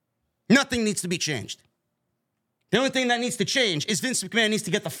 Nothing needs to be changed. The only thing that needs to change is Vince McMahon needs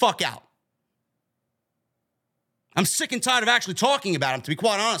to get the fuck out. I'm sick and tired of actually talking about him, to be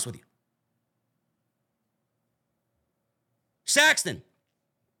quite honest with you. Saxton.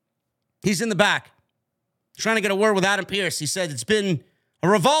 He's in the back, trying to get a word with Adam Pearce. He said it's been a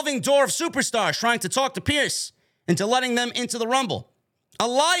revolving door of superstars trying to talk to Pearce into letting them into the Rumble.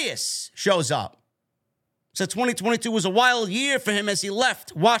 Elias shows up. Said 2022 was a wild year for him as he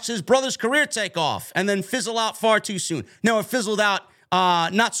left, watched his brother's career take off, and then fizzle out far too soon. No, it fizzled out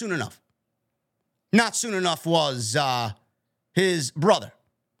not soon enough. Not soon enough was his brother,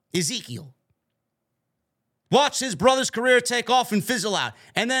 Ezekiel. Watched his brother's career take off and fizzle out.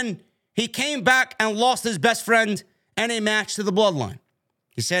 And then he came back and lost his best friend and a match to the Bloodline.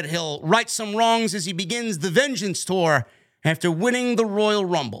 He said he'll right some wrongs as he begins the Vengeance Tour after winning the Royal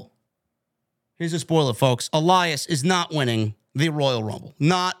Rumble. Here's a spoiler, folks. Elias is not winning the Royal Rumble.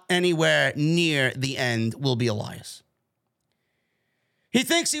 Not anywhere near the end will be Elias. He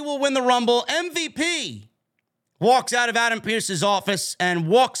thinks he will win the Rumble. MVP walks out of Adam Pearce's office and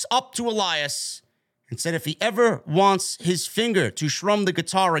walks up to Elias and said if he ever wants his finger to strum the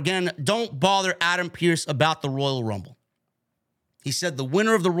guitar again, don't bother Adam Pearce about the Royal Rumble. He said the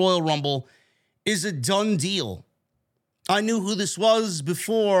winner of the Royal Rumble is a done deal. I knew who this was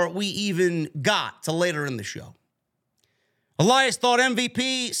before we even got to later in the show. Elias thought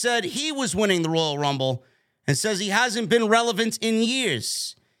MVP said he was winning the Royal Rumble and says he hasn't been relevant in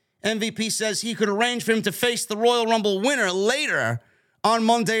years. MVP says he could arrange for him to face the Royal Rumble winner later on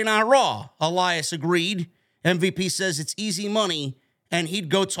Monday Night Raw. Elias agreed. MVP says it's easy money, and he'd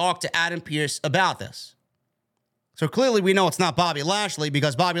go talk to Adam Pearce about this. So clearly we know it's not Bobby Lashley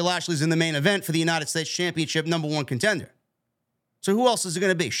because Bobby Lashley's in the main event for the United States Championship #1 contender. So who else is it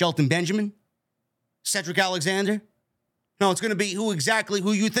going to be? Shelton Benjamin? Cedric Alexander? No, it's going to be who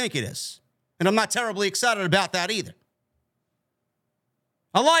you think it is. And I'm not terribly excited about that either.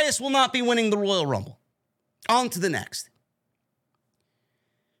 Elias will not be winning the Royal Rumble. On to the next.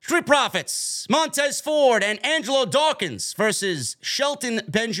 Street Profits, Montez Ford and Angelo Dawkins versus Shelton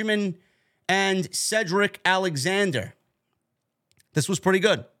Benjamin and Cedric Alexander. This was pretty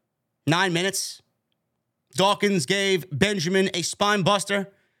good. 9 minutes. Dawkins gave Benjamin a spine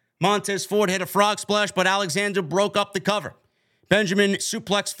buster Montez Ford hit a frog splash, but Alexander broke up the cover. Benjamin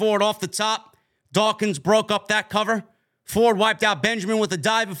suplexed Ford off the top. Dawkins broke up that cover. Ford wiped out Benjamin with a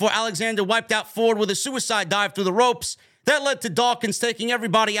dive before Alexander wiped out Ford with a suicide dive through the ropes. That led to Dawkins taking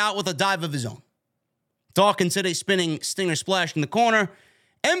everybody out with a dive of his own. Dawkins hit a spinning stinger splash in the corner.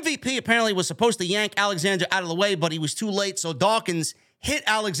 MVP apparently was supposed to yank Alexander out of the way, but he was too late, so Dawkins hit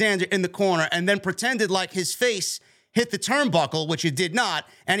Alexander in the corner and then pretended like his face hit the turnbuckle, which it did not,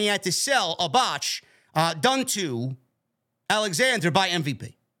 and he had to sell a botch done to Alexander by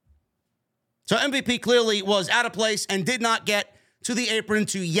MVP. So MVP clearly was out of place and did not get to the apron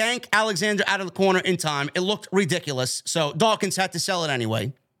to yank Alexander out of the corner in time. It looked ridiculous, so Dawkins had to sell it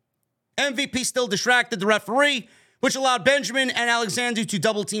anyway. MVP still distracted the referee, which allowed Benjamin and Alexander to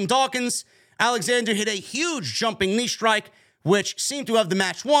double-team Dawkins. Alexander hit a huge jumping knee strike, which seemed to have the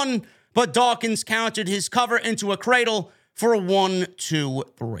match won, but Dawkins countered his cover into a cradle for a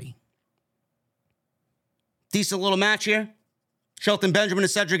 1-2-3. Decent little match here. Shelton Benjamin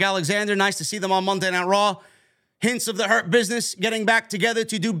and Cedric Alexander, nice to see them on Monday Night Raw. Hints of the Hurt Business getting back together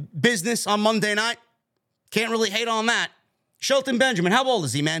to do business on Monday night. Can't really hate on that. Shelton Benjamin, how old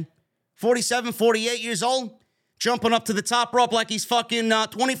is he, man? 47, 48 years old? Jumping up to the top rope like he's fucking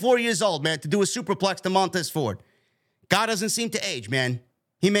 24 years old, man, to do a superplex to Montez Ford. God doesn't seem to age, man.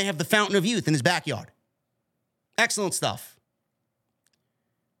 He may have the fountain of youth in his backyard. Excellent stuff.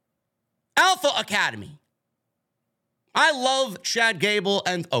 Alpha Academy. I love Chad Gable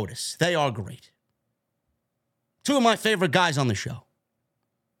and Otis. They are great. Two of my favorite guys on the show.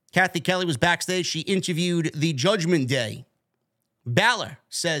 Kathy Kelly was backstage. She interviewed the Judgment Day. Balor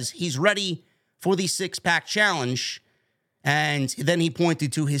says he's ready for the six-pack challenge, and then he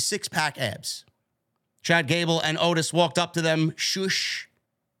pointed to his six-pack abs. Chad Gable and Otis walked up to them, shush,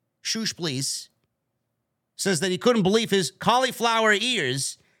 please, says that he couldn't believe his cauliflower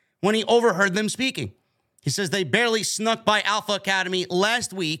ears when he overheard them speaking. He says they barely snuck by Alpha Academy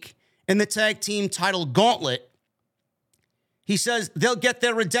last week in the tag team title gauntlet. He says they'll get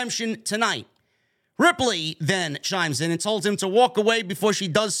their redemption tonight. Ripley then chimes in and told him to walk away before she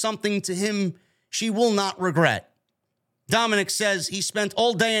does something to him she will not regret. Dominic says he spent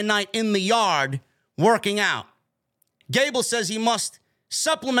all day and night in the yard working out. Gable says he must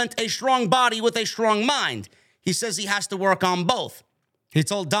supplement a strong body with a strong mind. He says he has to work on both. He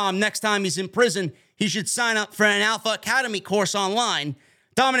told Dom next time he's in prison, he should sign up for an Alpha Academy course online.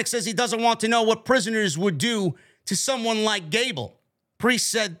 Dominic says he doesn't want to know what prisoners would do to someone like Gable. Priest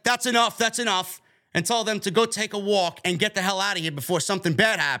said, that's enough, and told them to go take a walk and get the hell out of here before something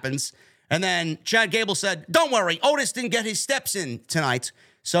bad happens. And then Chad Gable said, don't worry, Otis didn't get his steps in tonight,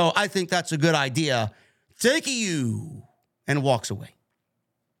 so I think that's a good idea. Take you, and walks away.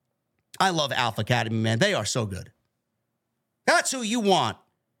 I love Alpha Academy, man. They are so good. That's who you want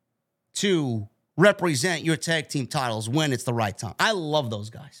to represent your tag team titles when it's the right time. I love those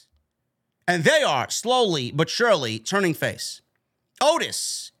guys. And they are slowly but surely turning face.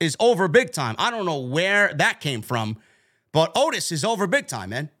 Otis is over big time. I don't know where that came from, but Otis is over big time,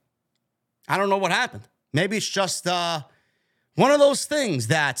 man. I don't know what happened. Maybe it's just one of those things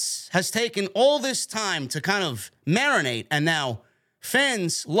that has taken all this time to kind of marinate, and now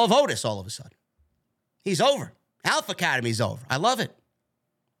fans love Otis all of a sudden. He's over. Alpha Academy's over. I love it.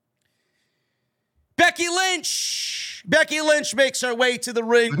 Becky Lynch. Becky Lynch makes her way to the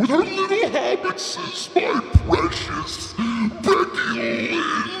ring. With her little hobbitses, my precious Becky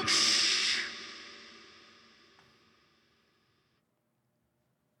Lynch.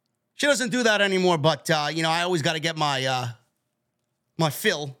 She doesn't do that anymore, but, I always got to get my my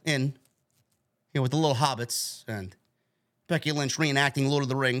fill in here with the little hobbits and Becky Lynch reenacting Lord of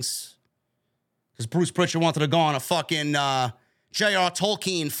the Rings. Because Bruce Pritchard wanted to go on a fucking J.R.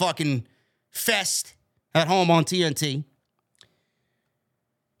 Tolkien fucking fest at home on TNT.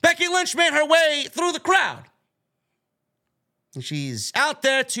 Becky Lynch made her way through the crowd. And she's out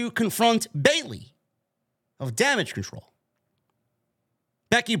there to confront Bayley of Damage Control.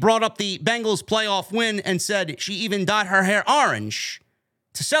 Becky brought up the Bengals playoff win and said she even dyed her hair orange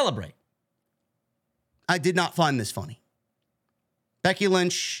to celebrate. I did not find this funny. Becky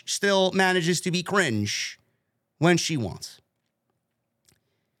Lynch still manages to be cringe when she wants.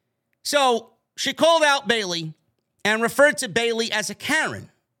 So she called out Bayley and referred to Bayley as a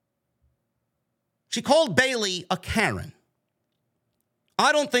Karen. She called Bayley a Karen.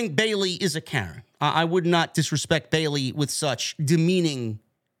 I don't think Bayley is a Karen. I would not disrespect Bayley with such demeaning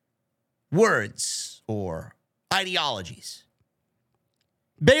words or ideologies.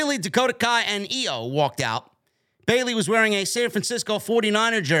 Bayley, Dakota Kai, and Io walked out. Bayley was wearing a San Francisco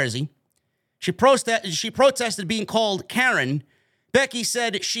 49er jersey. She protested being called Karen Becky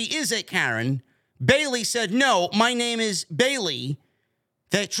said she is a Karen. Bayley said, no, my name is Bayley.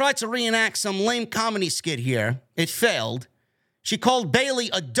 They tried to reenact some lame comedy skit here. It failed. She called Bayley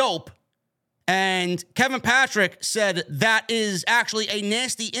a dope. And Kevin Patrick said that is actually a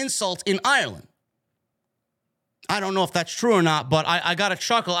nasty insult in Ireland. I don't know if that's true or not, but I got a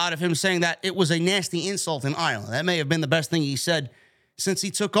chuckle out of him saying that it was a nasty insult in Ireland. That may have been the best thing he said since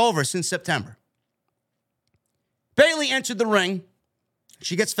he took over, since September. Bayley entered the ring.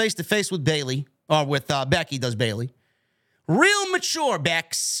 She gets face-to-face with Bayley, or with Becky, does Bayley. Real mature,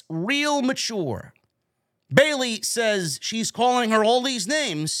 Bex. Real mature. Bayley says she's calling her all these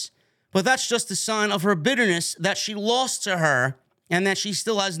names, but that's just a sign of her bitterness that she lost to her and that she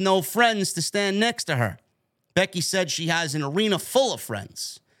still has no friends to stand next to her. Becky said she has an arena full of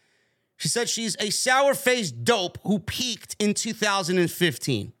friends. She said she's a sour-faced dope who peaked in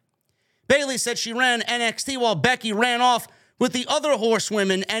 2015. Bayley said she ran NXT while Becky ran off with the other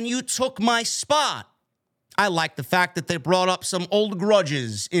horsewomen, and you took my spot. I like the fact that they brought up some old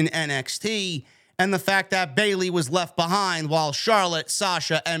grudges in NXT and the fact that Bayley was left behind while Charlotte,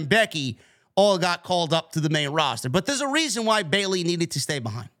 Sasha, and Becky all got called up to the main roster. But there's a reason why Bayley needed to stay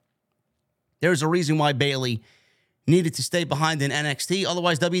behind. There's a reason why Bayley needed to stay behind in NXT.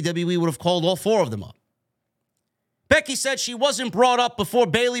 Otherwise, WWE would have called all four of them up. Becky said she wasn't brought up before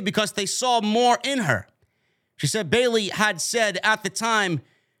Bayley because they saw more in her. She said Bayley had said at the time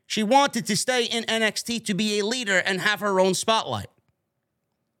she wanted to stay in NXT to be a leader and have her own spotlight.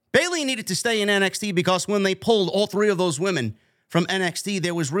 Bayley needed to stay in NXT because when they pulled all three of those women from NXT,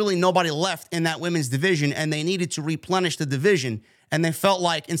 there was really nobody left in that women's division, and they needed to replenish the division. And they felt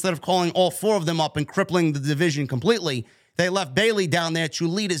like instead of calling all four of them up and crippling the division completely, they left Bayley down there to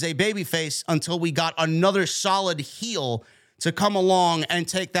lead as a babyface until we got another solid heel to come along and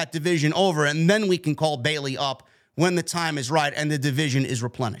take that division over. And then we can call Bayley up when the time is right and the division is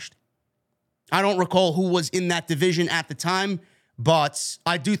replenished. I don't recall who was in that division at the time, but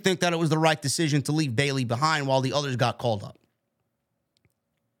I do think that it was the right decision to leave Bayley behind while the others got called up.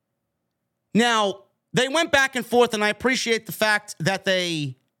 Now, they went back and forth, and I appreciate the fact that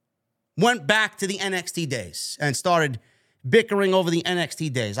they went back to the NXT days and started bickering over the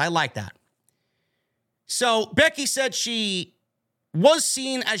NXT days. I like that. So Becky said she was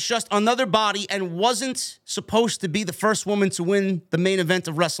seen as just another body and wasn't supposed to be the first woman to win the main event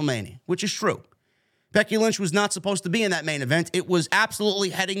of WrestleMania, which is true. Becky Lynch was not supposed to be in that main event. It was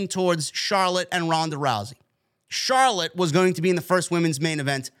absolutely heading towards Charlotte and Ronda Rousey. Charlotte was going to be in the first women's main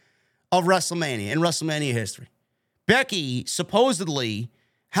event of WrestleMania in WrestleMania history. Becky supposedly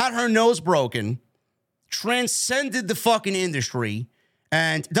had her nose broken, transcended the fucking industry,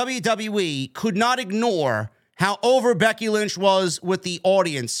 and WWE could not ignore how over Becky Lynch was with the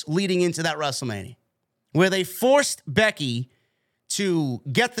audience leading into that WrestleMania, where they forced Becky to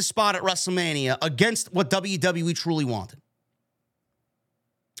get the spot at WrestleMania against what WWE truly wanted.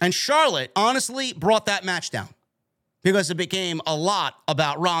 And Charlotte honestly brought that match down because it became a lot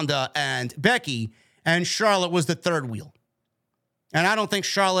about Ronda and Becky, and Charlotte was the third wheel. And I don't think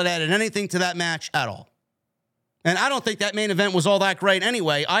Charlotte added anything to that match at all. And I don't think that main event was all that great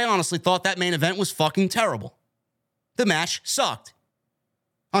anyway. I honestly thought that main event was fucking terrible. The match sucked.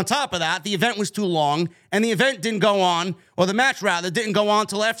 On top of that, the event was too long, and the event didn't go on, or the match rather, didn't go on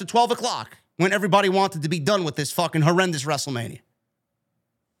until after 12 o'clock, when everybody wanted to be done with this fucking horrendous WrestleMania.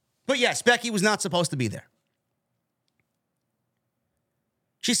 But yes, Becky was not supposed to be there.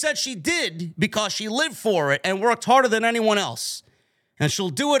 She said she did because she lived for it and worked harder than anyone else. And she'll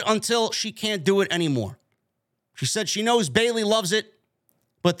do it until she can't do it anymore. She said she knows Bayley loves it,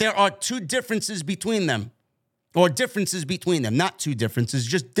 but there are two differences between them. Or differences between them. Not two differences,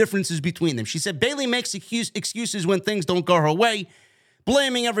 just differences between them. She said Bayley makes excuses when things don't go her way,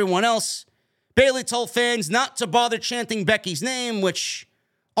 blaming everyone else. Bayley told fans not to bother chanting Becky's name, which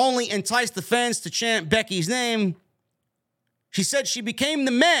only enticed the fans to chant Becky's name. She said she became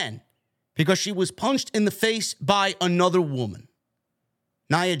the man because she was punched in the face by another woman.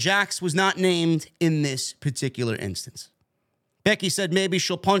 Nia Jax was not named in this particular instance. Becky said maybe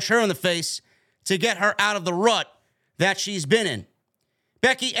she'll punch her in the face to get her out of the rut that she's been in.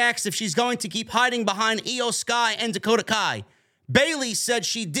 Becky asked if she's going to keep hiding behind Io Sky and Dakota Kai. Bayley said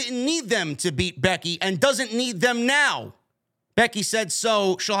she didn't need them to beat Becky and doesn't need them now. Becky said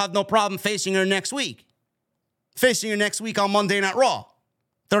so she'll have no problem facing her next week. Facing her next week on Monday Night Raw,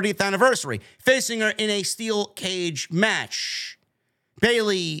 30th anniversary. Facing her in a steel cage match.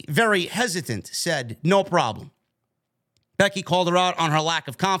 Bayley, very hesitant, said no problem. Becky called her out on her lack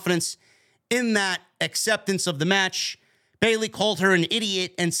of confidence in that acceptance of the match. Bayley called her an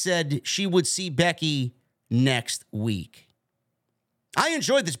idiot and said she would see Becky next week. I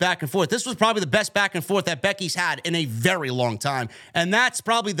enjoyed this back and forth. This was probably the best back and forth that Becky's had in a very long time. And that's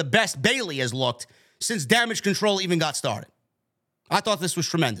probably the best Bayley has looked since Damage Control even got started. I thought this was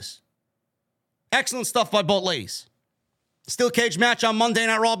tremendous. Excellent stuff by both ladies. Steel cage match on Monday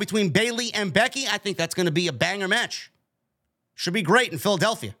Night Raw between Bayley and Becky. I think that's going to be a banger match. Should be great in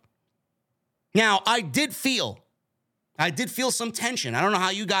Philadelphia. Now, I did feel some tension. I don't know how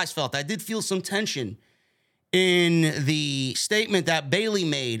you guys felt. I did feel some tension in the statement that Bayley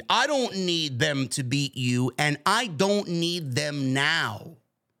made. I don't need them to beat you, and I don't need them now.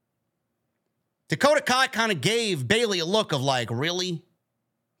 Dakota Kai kind of gave Bayley a look of like, really?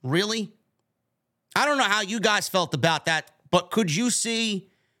 Really? I don't know how you guys felt about that, but could you see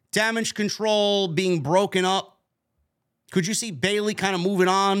Damage Control being broken up? Could you see Bayley kind of moving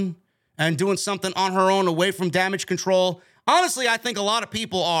on and doing something on her own away from Damage Control? Honestly, I think a lot of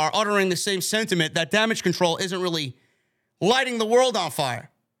people are uttering the same sentiment that Damage Control isn't really lighting the world on fire.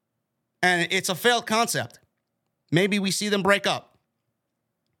 And it's a failed concept. Maybe we see them break up.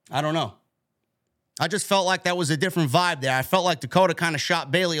 I don't know. I just felt like that was a different vibe there. I felt like Dakota kind of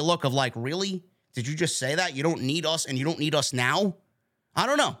shot Bayley a look of like, really? Did you just say that? You don't need us and you don't need us now? I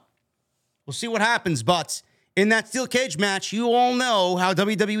don't know. We'll see what happens, but in that steel cage match, you all know how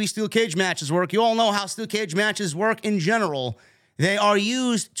WWE steel cage matches work. You all know how steel cage matches work in general. They are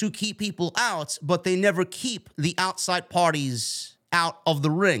used to keep people out, but they never keep the outside parties out of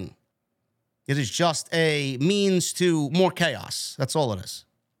the ring. It is just a means to more chaos. That's all it is.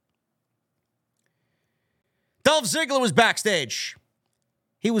 Dolph Ziggler was backstage.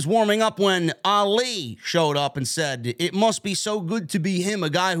 He was warming up when Ali showed up and said, it must be so good to be him, a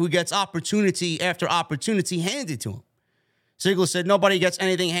guy who gets opportunity after opportunity handed to him. Ziggler said, nobody gets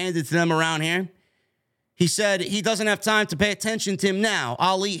anything handed to them around here. He said he doesn't have time to pay attention to him now.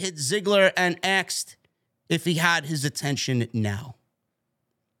 Ali hit Ziggler and asked if he had his attention now.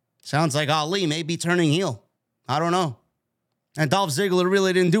 Sounds like Ali may be turning heel. I don't know. And Dolph Ziggler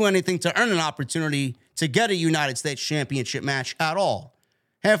really didn't do anything to earn an opportunity to get a United States Championship match at all.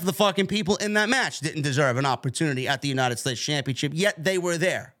 Half of the fucking people in that match didn't deserve an opportunity at the United States Championship, yet they were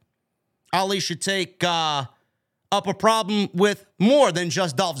there. Ali should take up a problem with more than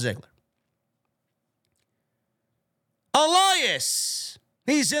just Dolph Ziggler. Elias,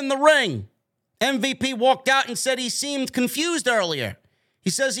 he's in the ring. MVP walked out and said he seemed confused earlier.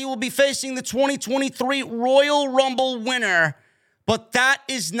 He says he will be facing the 2023 Royal Rumble winner, but that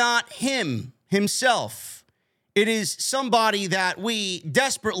is not himself. It is somebody that we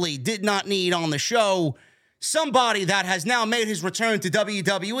desperately did not need on the show. Somebody that has now made his return to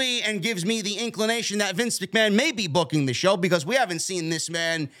WWE and gives me the inclination that Vince McMahon may be booking the show because we haven't seen this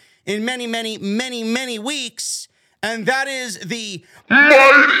man in many, many, many, many weeks. And that is the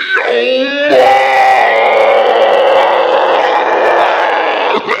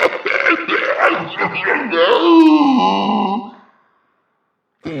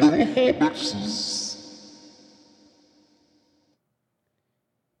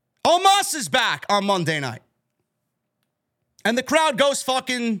Omos is back on Monday night. And the crowd goes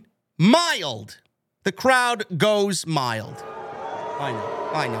fucking mild. The crowd goes mild.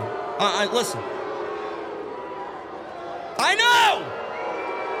 I know. Listen. I know!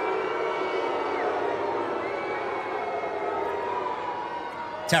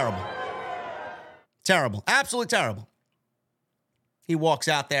 Terrible. Terrible. Absolutely terrible. He walks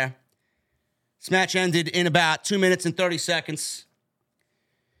out there. This match ended in about 2 minutes and 30 seconds.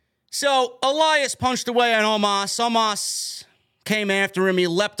 So, Elias punched away at Omos. Omos came after him. He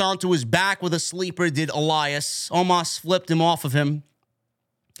leapt onto his back with a sleeper, did Elias. Omos flipped him off of him.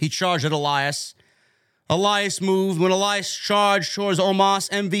 He charged at Elias. Elias moved. When Elias charged towards Omos,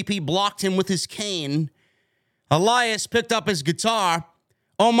 MVP blocked him with his cane. Elias picked up his guitar.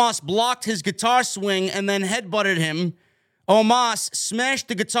 Omos blocked his guitar swing and then headbutted him. Omos smashed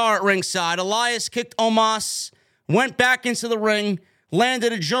the guitar at ringside. Elias kicked Omos, went back into the ring,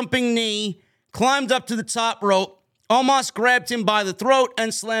 landed a jumping knee, climbed up to the top rope. Omos grabbed him by the throat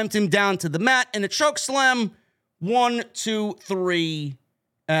and slammed him down to the mat in a choke slam. 1, 2, 3,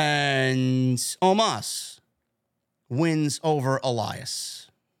 and Omos wins over Elias.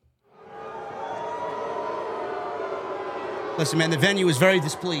 Listen, man, the venue is very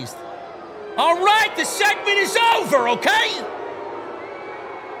displeased. All right, the segment is over, okay?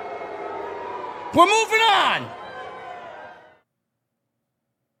 We're moving on.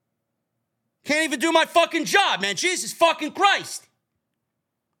 Can't even do my fucking job, man. Jesus fucking Christ.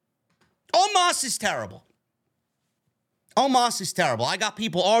 Omos is terrible. Omos is terrible. I got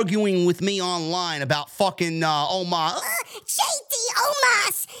people arguing with me online about fucking Omos. JD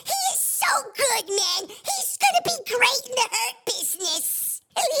Omos, he is so good, man. He's gonna be great in the Hurt Business.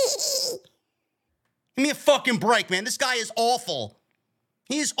 Give me a fucking break, man. This guy is awful.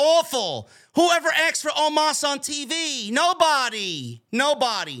 He's awful. Whoever asked for Omos on TV? Nobody.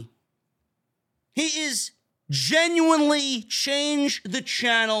 He is genuinely change the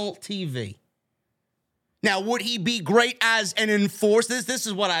channel TV. Now, would he be great as an enforcer? This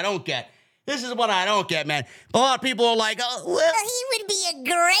is what I don't get. Man. A lot of people are like, oh, well, He would be a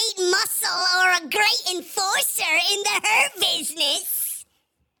great muscle or a great enforcer in the Hurt Business.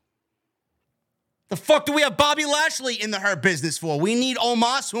 the fuck do we have Bobby Lashley in the Hurt Business for? We need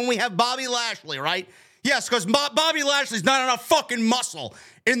Omos when we have Bobby Lashley, right? Yes, because Bobby Lashley's not enough fucking muscle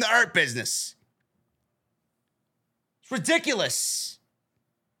in the Hurt Business. It's ridiculous.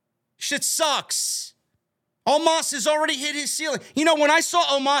 Shit sucks. Omos has already hit his ceiling. You know, when I saw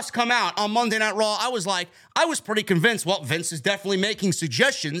Omos come out on Monday Night Raw, I was pretty convinced, well, Vince is definitely making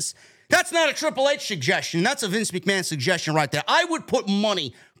suggestions. That's not a Triple H suggestion. That's a Vince McMahon suggestion right there. I would put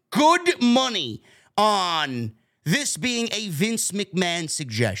money, good money, on this being a Vince McMahon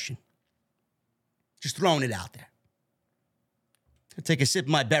suggestion. Just throwing it out there. I'll take a sip of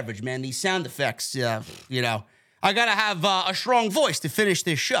my beverage, man. These sound effects, you know, I got to have a strong voice to finish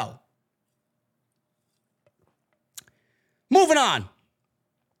this show. Moving on.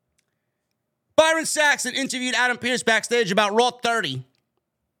 Byron Saxton interviewed Adam Pearce backstage about Raw 30.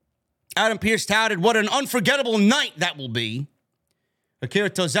 Adam Pearce touted what an unforgettable night that will be.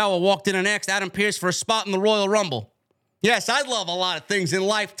 Akira Tozawa walked in and asked Adam Pearce for a spot in the Royal Rumble. Yes, I love a lot of things in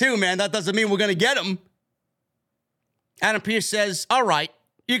life too, man. That doesn't mean we're going to get them. Adam Pearce says, all right,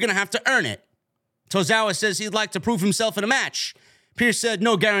 you're going to have to earn it. Tozawa says he'd like to prove himself in a match. Pearce said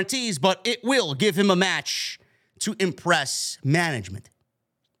no guarantees, but it will give him a match to impress management.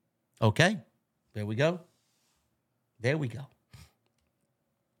 Okay, there we go.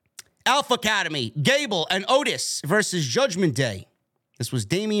 Alpha Academy, Gable and Otis versus Judgment Day. This was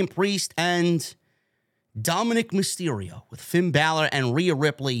Damian Priest and Dominic Mysterio with Finn Balor and Rhea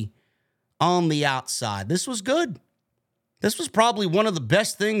Ripley on the outside. This was good. This was probably one of the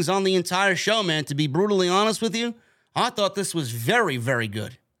best things on the entire show, man, to be brutally honest with you. I thought this was very, very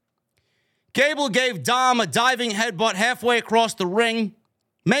good. Gable gave Dom a diving headbutt halfway across the ring,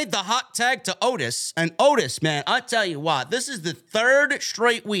 made the hot tag to Otis. And Otis, man, I tell you what, this is the third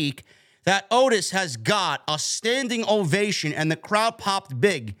straight week that Otis has got a standing ovation and the crowd popped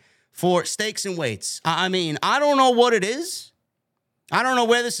big for Stakes and Weights. I mean, I don't know what it is. I don't know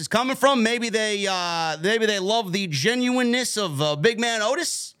where this is coming from. Maybe they love the genuineness of Big Man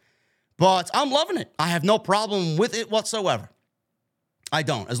Otis, but I'm loving it. I have no problem with it whatsoever. I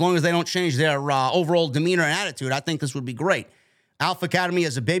don't. As long as they don't change their overall demeanor and attitude, I think this would be great. Alpha Academy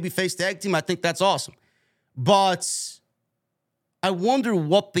as a babyface tag team, I think that's awesome. But I wonder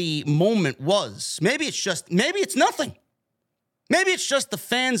what the moment was. Maybe it's nothing. Maybe it's just the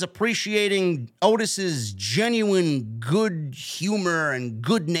fans appreciating Otis's genuine good humor and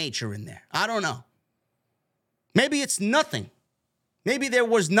good nature in there. I don't know. Maybe it's nothing. Maybe there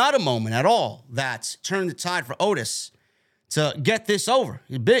was not a moment at all that turned the tide for Otis to get this over.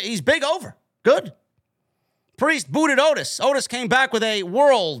 He's big over. Good. Priest booted Otis. Otis came back with a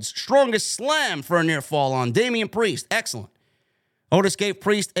world's strongest slam for a near fall on Damian Priest. Excellent. Otis gave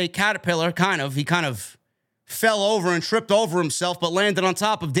Priest a caterpillar, He kind of fell over and tripped over himself, but landed on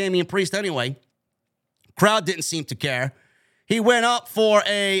top of Damian Priest anyway. Crowd didn't seem to care. He went up for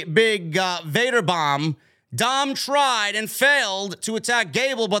a big Vader bomb. Dom tried and failed to attack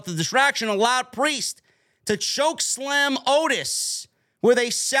Gable, but the distraction allowed Priest to choke slam Otis with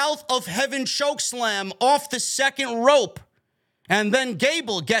a South of Heaven choke slam off the second rope. And then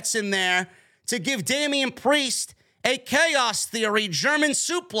Gable gets in there to give Damian Priest a Chaos Theory German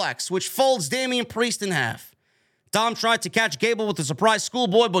suplex, which folds Damian Priest in half. Dom tried to catch Gable with a surprise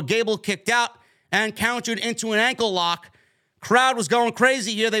schoolboy, but Gable kicked out and countered into an ankle lock. Crowd was going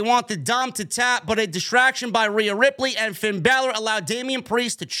crazy here. They wanted Dom to tap, but a distraction by Rhea Ripley and Finn Balor allowed Damian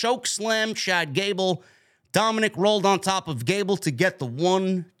Priest to choke slam Chad Gable. Dominic rolled on top of Gable to get the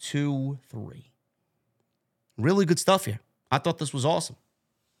 1, 2, 3. Really good stuff here. I thought this was awesome.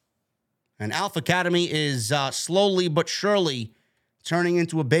 And Alpha Academy is slowly but surely turning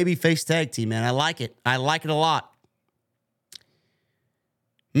into a babyface tag team, man. I like it. I like it a lot.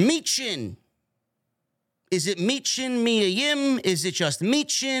 Michin. Is it Michin, Mia Yim? Is it just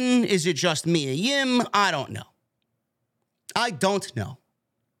Michin? Is it just Mia Yim? I don't know.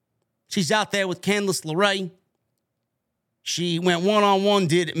 She's out there with Candice LeRae. She went one-on-one,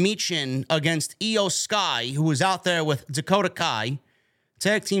 did Michin against Io Sky, who was out there with Dakota Kai.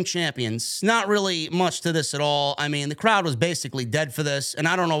 tag team champions. Not really much to this at all. I mean, the crowd was basically dead for this, and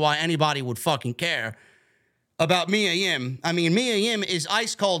I don't know why anybody would fucking care about Mia Yim. I mean, Mia Yim is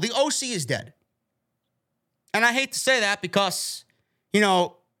ice cold. The OC is dead. And I hate to say that because,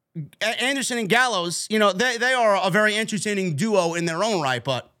 Anderson and Gallows, they are a very entertaining duo in their own right,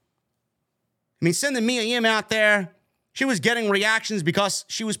 but I mean, sending Mia Yim out there, she was getting reactions because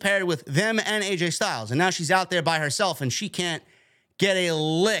she was paired with them and AJ Styles. And now she's out there by herself and she can't get a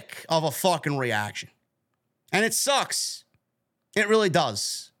lick of a fucking reaction. And it sucks. It really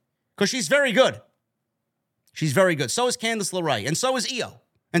does. Because she's very good. She's very good. So is Candice LeRae. And so is Io.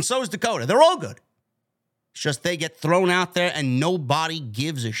 And so is Dakota. They're all good. It's just they get thrown out there and nobody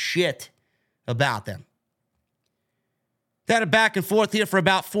gives a shit about them. They had a back and forth here for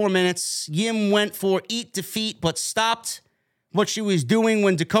about 4 minutes. Yim went for eat defeat, but stopped what she was doing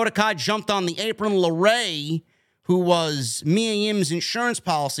when Dakota Kai jumped on the apron. LeRae, who was Mia Yim's insurance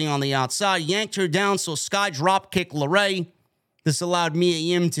policy on the outside, yanked her down, so Sky drop kicked LeRae. This allowed Mia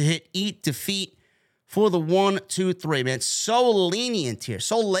Yim to hit eat defeat for the 1, 2, 3. Man, it's so lenient here,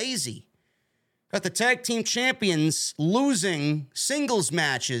 so lazy. Got the tag team champions losing singles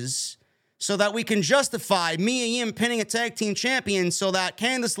matches so that we can justify Mia Yim pinning a tag team champion so that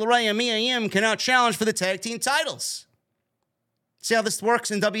Candice LeRae and Mia Yim can now challenge for the tag team titles. See how this works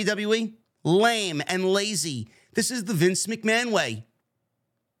in WWE? Lame and lazy. This is the Vince McMahon way.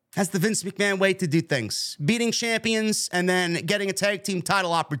 That's the Vince McMahon way to do things. Beating champions and then getting a tag team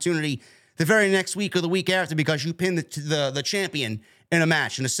title opportunity the very next week or the week after because you pinned the champion in a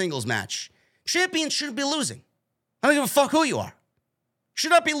match, in a singles match. Champions shouldn't be losing. I don't give a fuck who you are. Should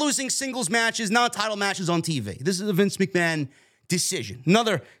not be losing singles matches, non-title matches on TV. This is a Vince McMahon decision.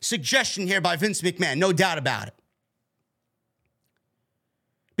 Another suggestion here by Vince McMahon, no doubt about it.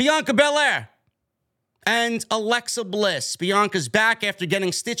 Bianca Belair and Alexa Bliss. Bianca's back after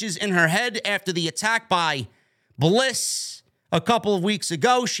getting stitches in her head after the attack by Bliss a couple of weeks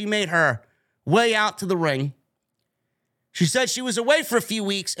ago. She made her way out to the ring. She said she was away for a few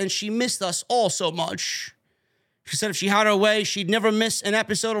weeks and she missed us all so much. She said if she had her way, she'd never miss an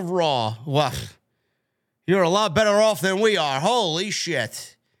episode of Raw. Well, you're a lot better off than we are. Holy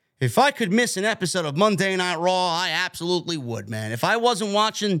shit. If I could miss an episode of Monday Night Raw, I absolutely would, man. If I wasn't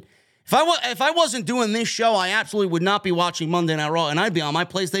watching, if I wasn't doing this show, I absolutely would not be watching Monday Night Raw, and I'd be on my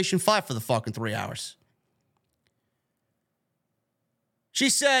PlayStation 5 for the fucking 3 hours. She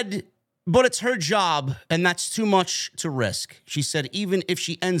said, but it's her job, and that's too much to risk. She said even if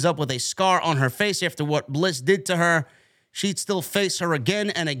she ends up with a scar on her face after what Bliss did to her, she'd still face her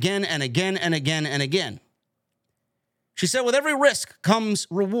again and again and again and again and again. She said with every risk comes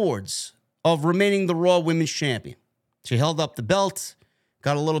rewards of remaining the Raw Women's Champion. She held up the belt,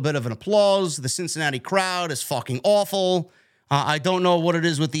 got a little bit of an applause. The Cincinnati crowd is fucking awful. I don't know what it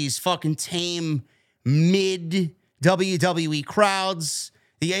is with these fucking tame mid-WWE crowds.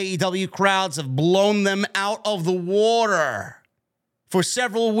 The AEW crowds have blown them out of the water for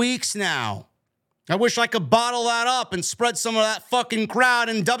several weeks now. I wish I could bottle that up and spread some of that fucking crowd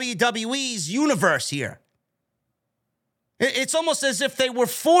in WWE's universe here. It's almost as if they were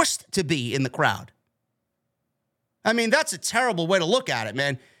forced to be in the crowd. I mean, that's a terrible way to look at it,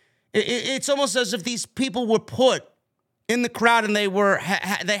 man. It's almost as if these people were put in the crowd and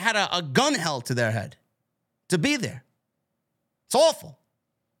they had a gun held to their head to be there. It's awful.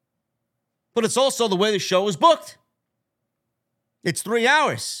 But it's also the way the show is booked. It's 3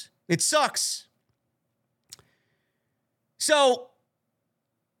 hours. It sucks. So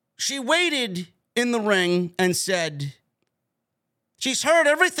she waited in the ring and said she's heard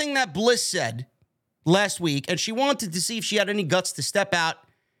everything that Bliss said last week, and she wanted to see if she had any guts to step out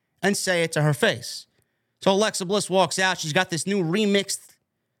and say it to her face. So Alexa Bliss walks out. She's got this new remixed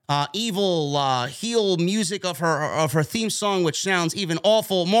evil heel music of her theme song, which sounds even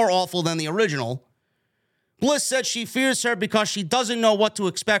more awful than the original. Bliss said she fears her because she doesn't know what to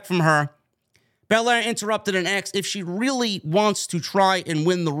expect from her. Belair interrupted and asked if she really wants to try and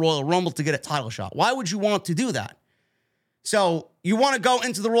win the Royal Rumble to get a title shot. Why would you want to do that? So you want to go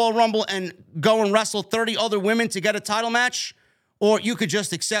into the Royal Rumble and go and wrestle 30 other women to get a title match? Or you could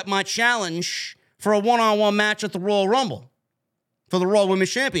just accept my challenge for a one-on-one match at the Royal Rumble for the Raw Women's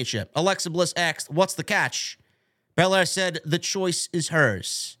Championship. Alexa Bliss asked, what's the catch? Belair said, the choice is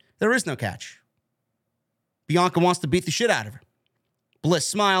hers. There is no catch. Bianca wants to beat the shit out of her. Bliss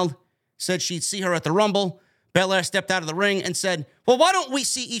smiled, said she'd see her at the Rumble. Belair stepped out of the ring and said, well, why don't we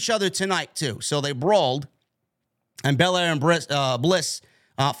see each other tonight too? So they brawled, and Belair and Bliss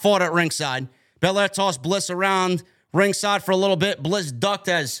fought at ringside. Belair tossed Bliss around ringside for a little bit. Bliss ducked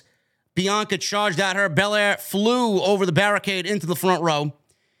as Bianca charged at her. Belair flew over the barricade into the front row.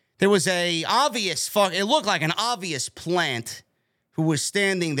 There was it looked like an obvious plant who was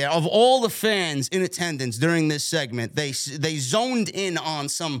standing there. Of all the fans in attendance during this segment, they zoned in on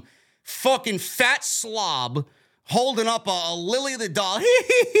some fucking fat slob holding up a Lily the doll.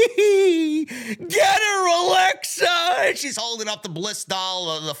 Get her, Alexa! And she's holding up the Bliss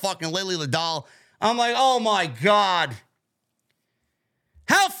doll, the fucking Lily the doll. I'm like, oh my God.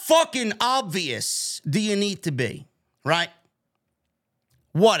 How fucking obvious do you need to be, right?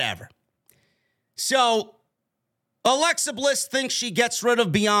 Whatever. So, Alexa Bliss thinks she gets rid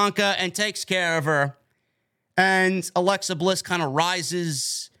of Bianca and takes care of her. And Alexa Bliss kind of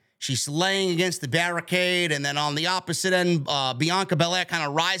rises. She's laying against the barricade. And then on the opposite end, Bianca Belair kind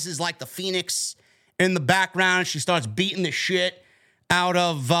of rises like the Phoenix in the background. She starts beating the shit out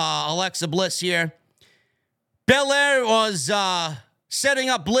of Alexa Bliss here. Belair was setting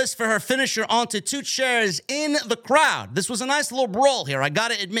up Bliss for her finisher onto 2 chairs in the crowd. This was a nice little brawl here, I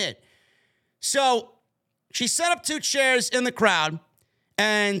gotta admit. So she set up 2 chairs in the crowd,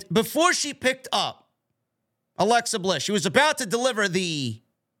 and before she picked up Alexa Bliss, she was about to deliver the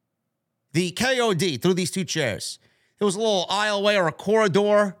KOD through these 2 chairs. There was a little aisleway or a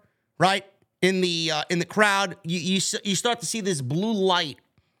corridor, right, in the crowd. You start to see this blue light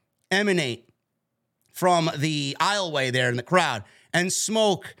emanate from the aisleway there in the crowd, and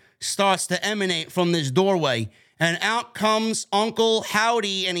smoke starts to emanate from this doorway. And out comes Uncle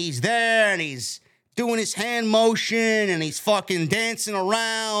Howdy, and he's there, and he's doing his hand motion, and he's fucking dancing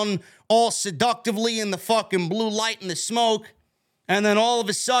around all seductively in the fucking blue light and the smoke. And then all of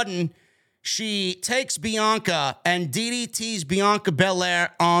a sudden, she takes Bianca and DDTs Bianca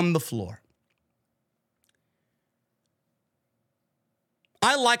Belair on the floor.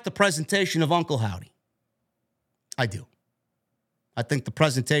 I like the presentation of Uncle Howdy. I do. I think the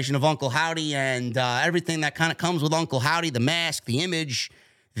presentation of Uncle Howdy and everything that kind of comes with Uncle Howdy, the mask, the image,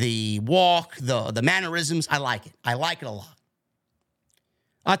 the walk, the mannerisms, I like it. I like it a lot.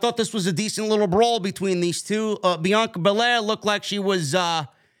 I thought this was a decent little brawl between these two. Bianca Belair looked like she was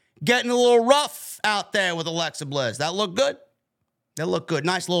getting a little rough out there with Alexa Bliss. That looked good. That looked good.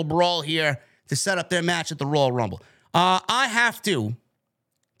 Nice little brawl here to set up their match at the Royal Rumble. I have to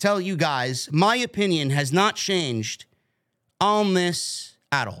tell you guys, my opinion has not changed on this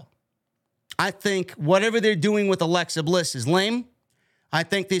at all. I think whatever they're doing with Alexa Bliss is lame. I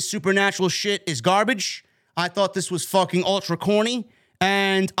think this supernatural shit is garbage. I thought this was fucking ultra corny.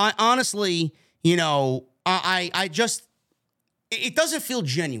 And I honestly, I just, it doesn't feel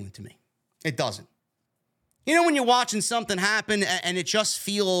genuine to me. It doesn't. You know, when you're watching something happen and it just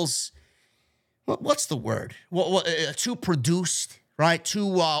feels, what's the word? Too produced, right?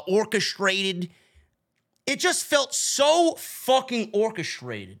 Too orchestrated. It just felt so fucking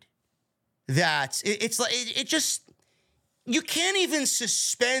orchestrated that it's like, it just, you can't even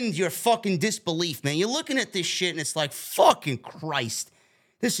suspend your fucking disbelief, man. You're looking at this shit and it's like, fucking Christ.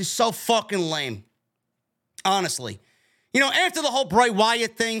 This is so fucking lame. Honestly. After the whole Bray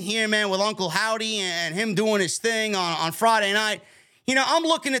Wyatt thing here, man, with Uncle Howdy and him doing his thing on Friday night, I'm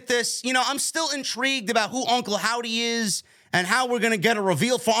looking at this, I'm still intrigued about who Uncle Howdy is and how we're going to get a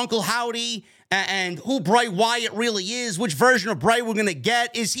reveal for Uncle Howdy and who Bray Wyatt really is, which version of Bray we're going to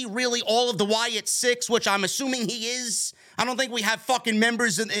get. Is he really all of the Wyatt 6, which I'm assuming he is? I don't think we have fucking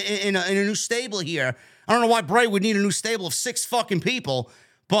members in a new stable here. I don't know why Bray would need a new stable of 6 fucking people,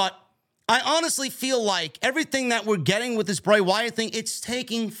 but I honestly feel like everything that we're getting with this Bray Wyatt thing, it's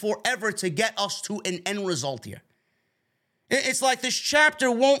taking forever to get us to an end result here. It's like this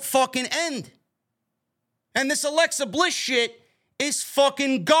chapter won't fucking end. And this Alexa Bliss shit is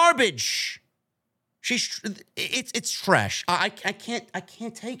fucking garbage. It's trash. I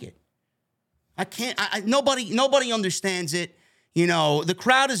can't take it. I can't. Nobody understands it. The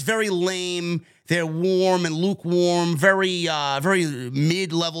crowd is very lame. They're warm and lukewarm. Very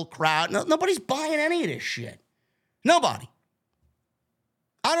mid-level crowd. Nobody's buying any of this shit. Nobody.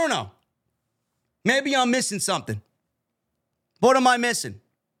 I don't know. Maybe I'm missing something. What am I missing?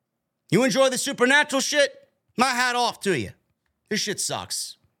 You enjoy the supernatural shit? My hat off to you. This shit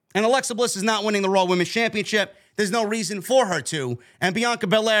sucks. And Alexa Bliss is not winning the Raw Women's Championship. There's no reason for her to. And Bianca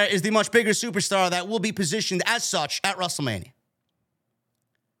Belair is the much bigger superstar that will be positioned as such at WrestleMania.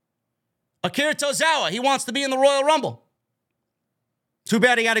 Akira Tozawa, he wants to be in the Royal Rumble. Too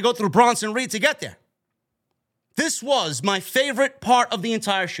bad he got to go through Bronson Reed to get there. This was my favorite part of the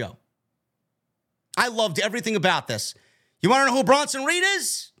entire show. I loved everything about this. You want to know who Bronson Reed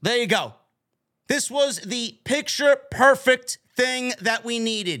is? There you go. This was the picture-perfect thing that we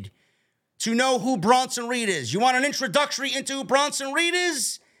needed to know who Bronson Reed is. You want an introductory into who Bronson Reed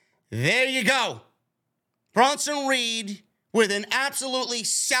is? There you go. Bronson Reed with an absolutely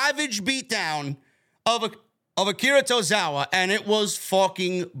savage beatdown of Akira Tozawa, and it was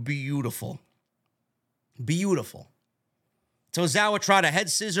fucking beautiful. Beautiful. Tozawa tried a head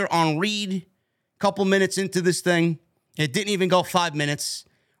scissor on Reed a couple minutes into this thing. It didn't even go 5 minutes.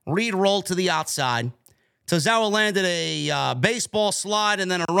 Reed rolled to the outside. Tozawa landed a baseball slide and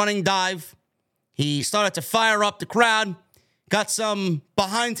then a running dive. He started to fire up the crowd. Got some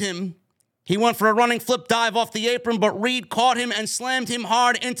behind him. He went for a running flip dive off the apron, but Reed caught him and slammed him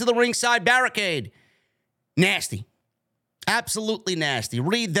hard into the ringside barricade. Nasty. Absolutely nasty.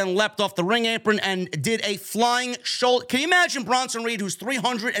 Reed then leapt off the ring apron and did a flying shoulder. Can you imagine Bronson Reed, who's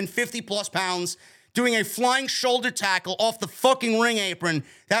 350 plus pounds, doing a flying shoulder tackle off the fucking ring apron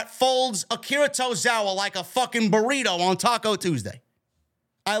that folds Akira Tozawa like a fucking burrito on Taco Tuesday?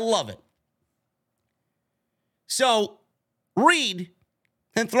 I love it. So Reed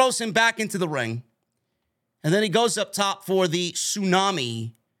then throws him back into the ring, and then he goes up top for the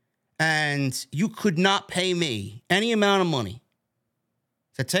tsunami. And you could not pay me any amount of money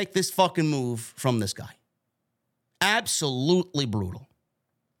to take this fucking move from this guy. Absolutely brutal.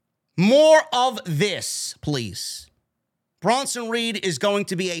 More of this, please. Bronson Reed is going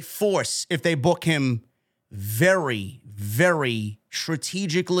to be a force if they book him very, very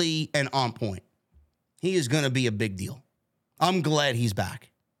strategically and on point. He is going to be a big deal. I'm glad he's back.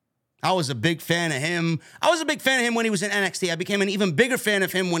 I was a big fan of him. I was a big fan of him when he was in NXT. I became an even bigger fan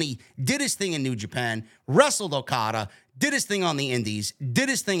of him when he did his thing in New Japan, wrestled Okada, did his thing on the Indies, did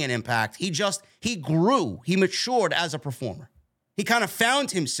his thing in Impact. He grew. He matured as a performer. He kind of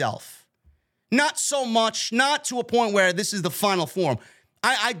found himself. Not so much, not to a point where this is the final form.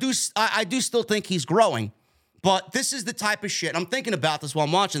 I do still think he's growing, but this is the type of shit. I'm thinking about this while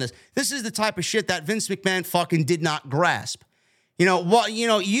I'm watching this. This is the type of shit that Vince McMahon fucking did not grasp. You know what?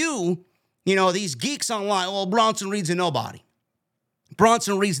 These geeks online. Well, Bronson Reed's a nobody.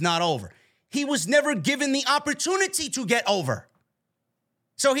 Bronson Reed's not over. He was never given the opportunity to get over.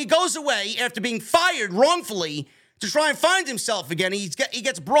 So he goes away after being fired wrongfully to try and find himself again. He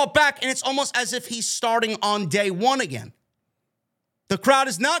gets brought back, and it's almost as if he's starting on day one again. The crowd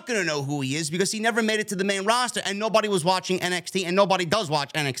is not going to know who he is because he never made it to the main roster, and nobody was watching NXT, and nobody does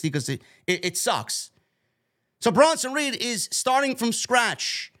watch NXT because it sucks. So Bronson Reed is starting from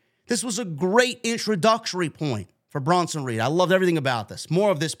scratch. This was a great introductory point for Bronson Reed. I loved everything about this. More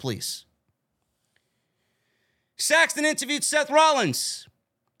of this, please. Saxton interviewed Seth Rollins.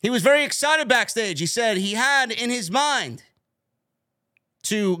 He was very excited backstage. He said he had in his mind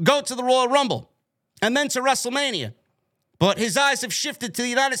to go to the Royal Rumble and then to WrestleMania. But his eyes have shifted to the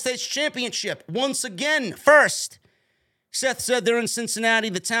United States Championship once again first. Seth said they're in Cincinnati,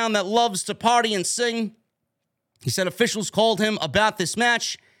 the town that loves to party and sing. He said officials called him about this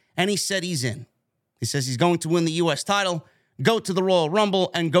match, and he said he's in. He says he's going to win the U.S. title, go to the Royal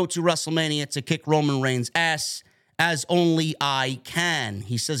Rumble, and go to WrestleMania to kick Roman Reigns' ass as only I can.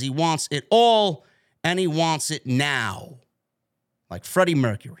 He says he wants it all, and he wants it now, like Freddie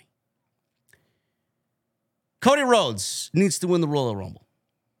Mercury. Cody Rhodes needs to win the Royal Rumble.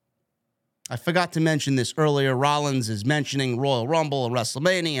 I forgot to mention this earlier. Rollins is mentioning Royal Rumble and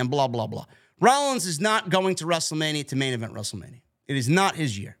WrestleMania and blah, blah, blah. Rollins is not going to WrestleMania to main event WrestleMania. It is not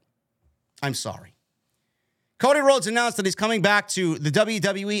his year. I'm sorry. Cody Rhodes announced that he's coming back to the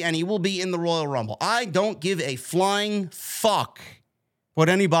WWE and he will be in the Royal Rumble. I don't give a flying fuck what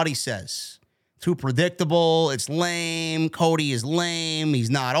anybody says. Too predictable. It's lame. Cody is lame.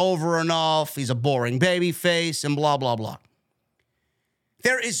 He's not over enough. He's a boring babyface and blah, blah, blah.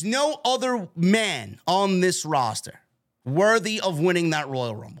 There is no other man on this roster worthy of winning that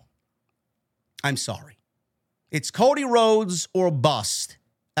Royal Rumble. I'm sorry. It's Cody Rhodes or bust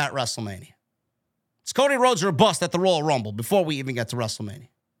at WrestleMania. It's Cody Rhodes or bust at the Royal Rumble before we even get to WrestleMania.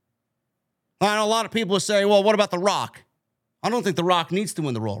 I know a lot of people are saying, well, what about The Rock? I don't think The Rock needs to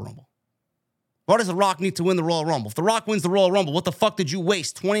win the Royal Rumble. Why does The Rock need to win the Royal Rumble? If The Rock wins the Royal Rumble, what the fuck did you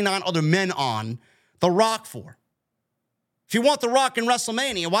waste 29 other men on The Rock for? If you want The Rock in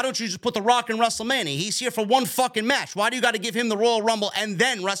WrestleMania, why don't you just put The Rock in WrestleMania? He's here for one fucking match. Why do you got to give him the Royal Rumble and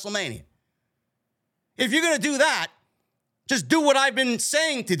then WrestleMania? If you're going to do that, just do what I've been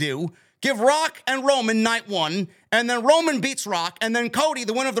saying to do. Give Rock and Roman night one, and then Roman beats Rock, and then Cody,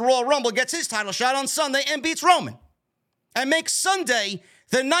 the winner of the Royal Rumble, gets his title shot on Sunday and beats Roman. And make Sunday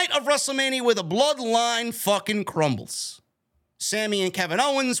the night of WrestleMania where the bloodline fucking crumbles. Sami and Kevin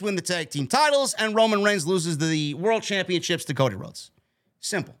Owens win the tag team titles, and Roman Reigns loses the world championships to Cody Rhodes.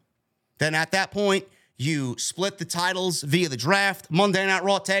 Simple. Then at that point, you split the titles via the draft. Monday Night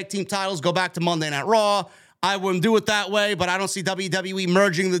Raw tag team titles go back to Monday Night Raw. I wouldn't do it that way, but I don't see WWE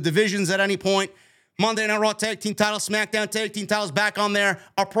merging the divisions at any point. Monday Night Raw Tag Team titles, SmackDown Tag Team titles back on their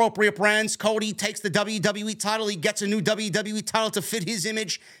appropriate brands. Cody takes the WWE title. He gets a new WWE title to fit his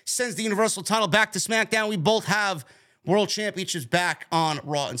image, sends the Universal title back to SmackDown. We both have World Championships back on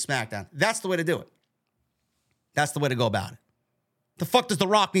Raw and SmackDown. That's the way to do it. That's the way to go about it. The fuck does The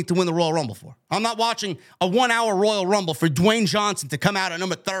Rock need to win the Royal Rumble for? I'm not watching a 1-hour Royal Rumble for Dwayne Johnson to come out at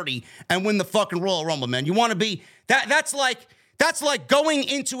number 30 and win the fucking Royal Rumble, man. You want to be... That's like going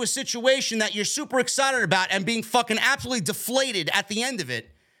into a situation that you're super excited about and being fucking absolutely deflated at the end of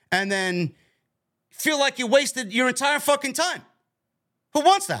it and then feel like you wasted your entire fucking time. Who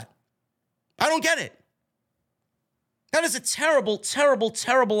wants that? I don't get it. That is a terrible, terrible,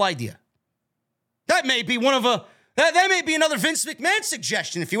 terrible idea. That may be that may be another Vince McMahon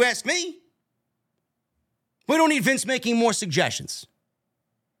suggestion, if you ask me. We don't need Vince making more suggestions.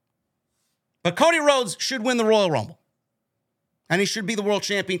 But Cody Rhodes should win the Royal Rumble. And he should be the world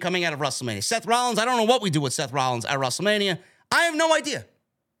champion coming out of WrestleMania. Seth Rollins, I don't know what we do with Seth Rollins at WrestleMania. I have no idea.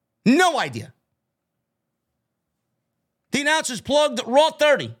 No idea. The announcers plugged Raw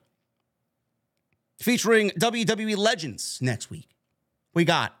 30, featuring WWE legends next week. We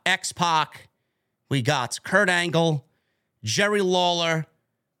got X-Pac. We got Kurt Angle, Jerry Lawler.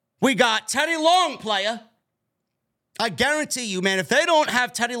 We got Teddy Long, player. I guarantee you, man, if they don't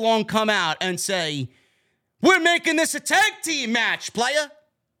have Teddy Long come out and say, we're making this a tag team match, player,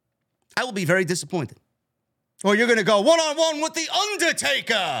 I will be very disappointed. Or you're going to go one-on-one with The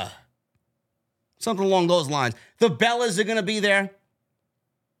Undertaker. Something along those lines. The Bellas are going to be there.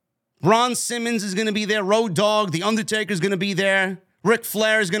 Ron Simmons is going to be there. Road Dogg, The Undertaker is going to be there. Ric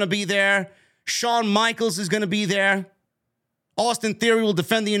Flair is going to be there. Shawn Michaels is going to be there. Austin Theory will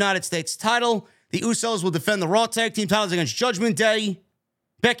defend the United States title. The Usos will defend the Raw Tag Team titles against Judgment Day.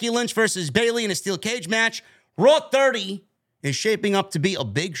 Becky Lynch versus Bayley in a steel cage match. Raw 30 is shaping up to be a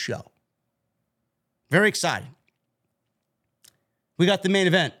big show. Very exciting. We got the main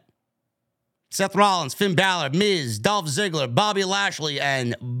event. Seth Rollins, Finn Balor, Miz, Dolph Ziggler, Bobby Lashley,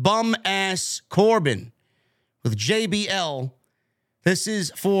 and bum-ass Corbin with JBL. This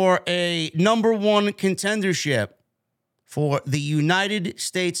is for a number one contendership for the United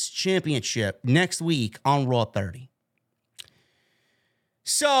States Championship next week on Raw 30.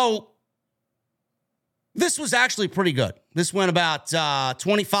 So, this was actually pretty good. This went about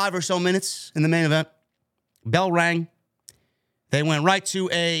 25 or so minutes in the main event. Bell rang. They went right to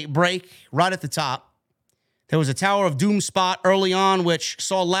a break right at the top. There was a Tower of Doom spot early on, which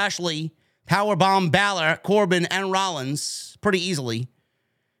saw Lashley powerbomb Balor, Corbin, and Rollins pretty easily.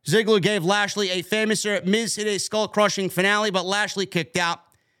 Ziggler gave Lashley a famouser. Miz hit a skull-crushing finale, but Lashley kicked out.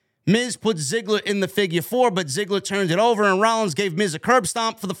 Miz put Ziggler in the figure four, but Ziggler turned it over, and Rollins gave Miz a curb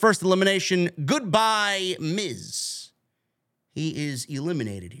stomp for the first elimination. Goodbye, Miz. He is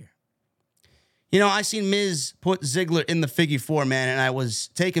eliminated here. You know, I seen Miz put Ziggler in the figure four, man, and I was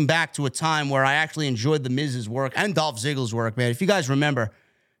taken back to a time where I actually enjoyed the Miz's work and Dolph Ziggler's work, man. If you guys remember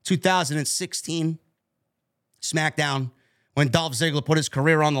 2016 SmackDown, when Dolph Ziggler put his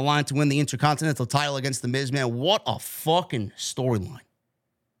career on the line to win the Intercontinental title against the Miz, man, what a fucking storyline.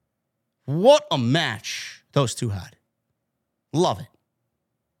 What a match those two had. Love it.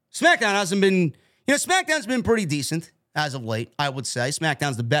 SmackDown hasn't been, SmackDown's been pretty decent as of late, I would say.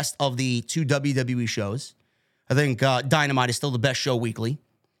 SmackDown's the best of the two WWE shows. I think Dynamite is still the best show weekly.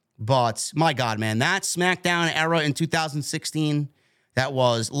 But, my God, man, that SmackDown era in 2016 that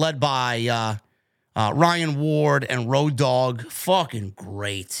was led by Ryan Ward and Road Dogg, fucking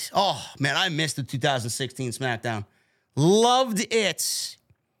great. Oh, man, I missed the 2016 SmackDown. Loved it.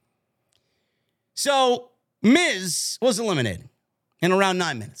 So, Miz was eliminated in around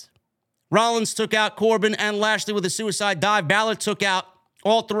 9 minutes. Rollins took out Corbin and Lashley with a suicide dive. Balor took out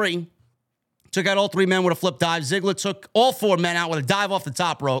all three. Took out all three men with a flip dive. Ziggler took all four men out with a dive off the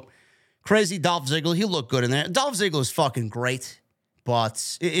top rope. Crazy Dolph Ziggler. He looked good in there. Dolph Ziggler is fucking great.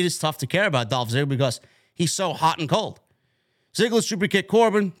 But it is tough to care about Dolph Ziggler because he's so hot and cold. Ziggler superkicked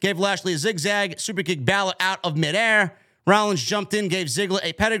Corbin. Gave Lashley a zigzag. Superkicked Balor out of midair. Rollins jumped in, gave Ziggler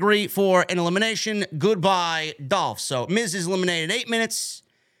a pedigree for an elimination. Goodbye, Dolph. So Miz is eliminated 8 minutes.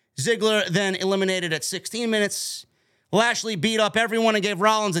 Ziggler then eliminated at 16 minutes. Lashley beat up everyone and gave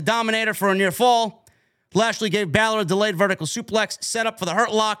Rollins a Dominator for a near fall. Lashley gave Balor a delayed vertical suplex set up for the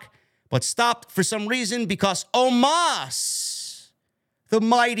Hurt Lock, but stopped for some reason because Omos, the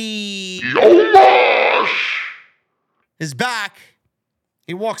mighty Omos is back.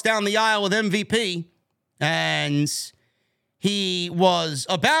 He walks down the aisle with MVP, and he was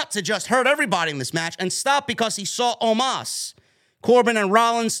about to just hurt everybody in this match and stop because he saw Omos Corbin and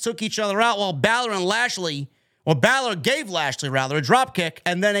Rollins took each other out while Balor gave Lashley a drop kick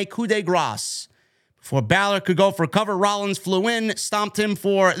and then a coup de grace. Before Balor could go for cover, Rollins flew in, stomped him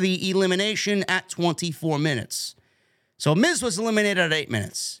for the elimination at 24 minutes. So Miz was eliminated at 8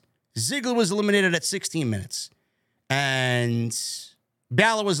 minutes. Ziggler was eliminated at 16 minutes. And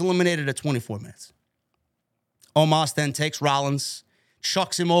Balor was eliminated at 24 minutes. Omos then takes Rollins,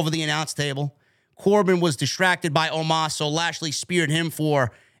 chucks him over the announce table. Corbin was distracted by Omos, so Lashley speared him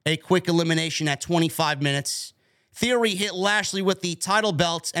for a quick elimination at 25 minutes. Theory hit Lashley with the title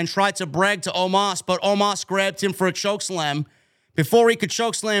belt and tried to brag to Omos, but Omos grabbed him for a chokeslam. Before he could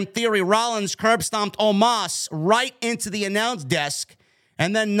chokeslam Theory, Rollins curb stomped Omos right into the announce desk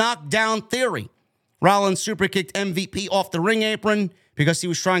and then knocked down Theory. Rollins superkicked MVP off the ring apron because he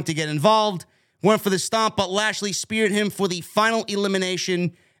was trying to get involved. Went for the stomp, but Lashley speared him for the final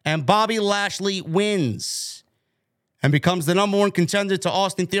elimination, and Bobby Lashley wins and becomes the number one contender to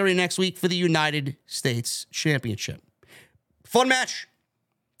Austin Theory next week for the United States Championship. Fun match.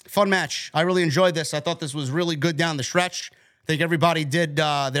 Fun match. I really enjoyed this. I thought this was really good down the stretch. I think everybody did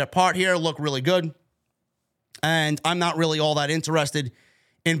their part here, look really good. And I'm not really all that interested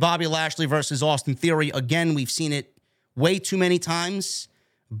in Bobby Lashley versus Austin Theory. Again, we've seen it way too many times.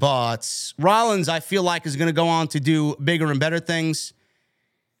 But Rollins, I feel like, is going to go on to do bigger and better things.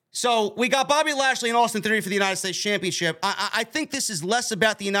 So we got Bobby Lashley and Austin Theory for the United States Championship. I think this is less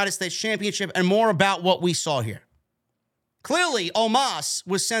about the United States Championship and more about what we saw here. Clearly, Omos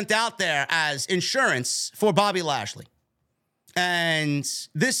was sent out there as insurance for Bobby Lashley. And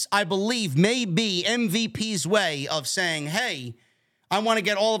this, I believe, may be MVP's way of saying, hey, I want to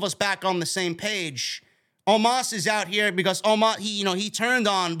get all of us back on the same page. Omos is out here because Omos, he turned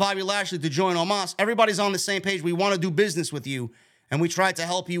on Bobby Lashley to join Omos. Everybody's on the same page. We want to do business with you. And we tried to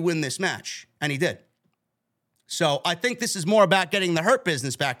help you win this match. And he did. So I think this is more about getting the Hurt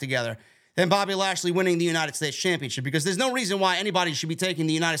Business back together than Bobby Lashley winning the United States Championship, because there's no reason why anybody should be taking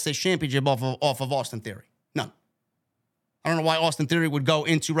the United States Championship off of Austin Theory. None. I don't know why Austin Theory would go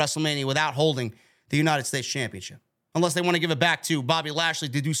into WrestleMania without holding the United States Championship. Unless they want to give it back to Bobby Lashley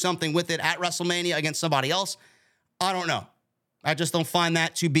to do something with it at WrestleMania against somebody else. I don't know. I just don't find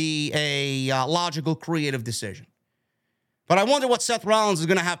that to be a logical, creative decision. But I wonder what Seth Rollins is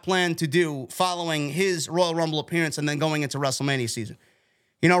going to have planned to do following his Royal Rumble appearance and then going into WrestleMania season.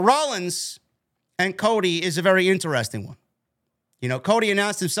 Rollins and Cody is a very interesting one. Cody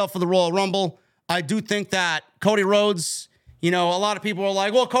announced himself for the Royal Rumble. I do think that Cody Rhodes, a lot of people are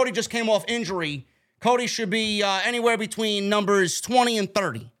like, well, Cody just came off injury. Cody should be anywhere between numbers 20 and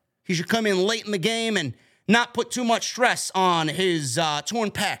 30. He should come in late in the game and not put too much stress on his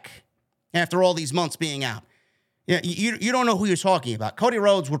torn pec after all these months being out. Yeah, you don't know who you're talking about. Cody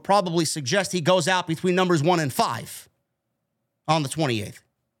Rhodes would probably suggest he goes out between numbers 1 and 5 on the 28th.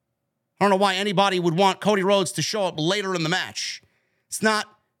 I don't know why anybody would want Cody Rhodes to show up later in the match. It's not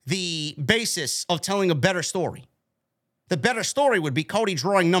the basis of telling a better story. The better story would be Cody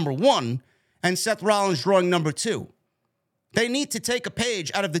drawing number 1 and Seth Rollins drawing number 2. They need to take a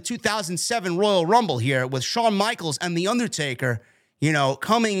page out of the 2007 Royal Rumble here with Shawn Michaels and The Undertaker,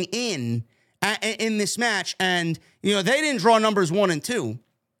 coming in this match. And, they didn't draw numbers 1 and 2,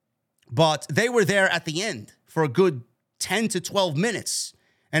 but they were there at the end for a good 10 to 12 minutes.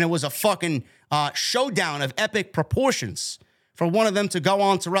 And it was a fucking showdown of epic proportions for one of them to go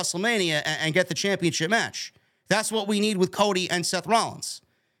on to WrestleMania and get the championship match. That's what we need with Cody and Seth Rollins.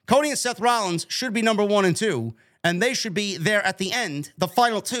 Cody and Seth Rollins should be number 1 and 2, and they should be there at the end, the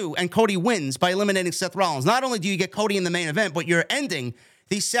final 2, and Cody wins by eliminating Seth Rollins. Not only do you get Cody in the main event, but you're ending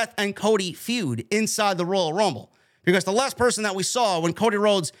the Seth and Cody feud inside the Royal Rumble. Because the last person that we saw when Cody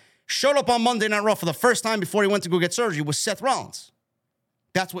Rhodes showed up on Monday Night Raw for the first time before he went to go get surgery was Seth Rollins.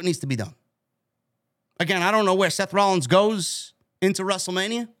 That's what needs to be done. Again, I don't know where Seth Rollins goes into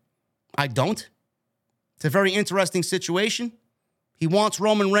WrestleMania. I don't. It's a very interesting situation. He wants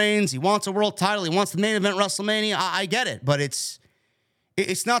Roman Reigns. He wants a world title. He wants the main event WrestleMania. I get it, but it's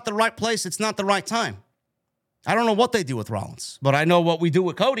not the right place. It's not the right time. I don't know what they do with Rollins, but I know what we do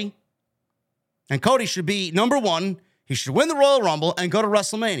with Cody. And Cody should be number 1. He should win the Royal Rumble and go to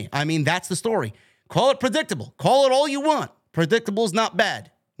WrestleMania. I mean, that's the story. Call it predictable. Call it all you want. Predictable is not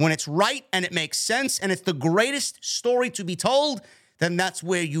bad. When it's right and it makes sense and it's the greatest story to be told, then that's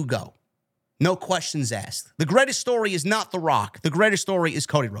where you go. No questions asked. The greatest story is not The Rock. The greatest story is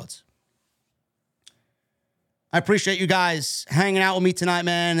Cody Rhodes. I appreciate you guys hanging out with me tonight,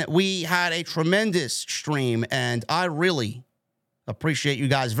 man. We had a tremendous stream, and I really appreciate you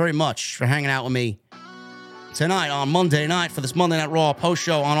guys very much for hanging out with me tonight on Monday night for this Monday Night Raw post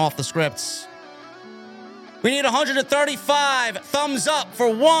show on Off the Scripts. We need 135 thumbs up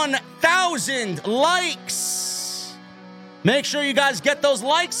for 1,000 likes. Make sure you guys get those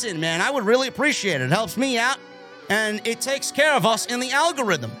likes in, man. I would really appreciate it. It helps me out, and it takes care of us in the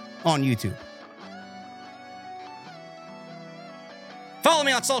algorithm on YouTube. Follow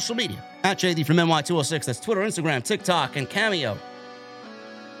me on social media, at JD from NY206. That's Twitter, Instagram, TikTok, and Cameo.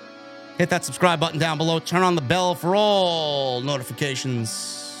 Hit that subscribe button down below. Turn on the bell for all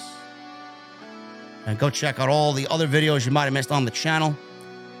notifications. And go check out all the other videos you might have missed on the channel.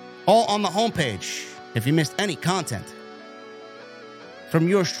 All on the homepage if you missed any content from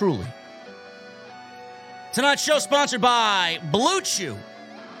yours truly. Tonight's show sponsored by Blue Chew.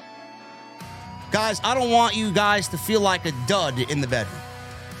 Guys, I don't want you guys to feel like a dud in the bedroom.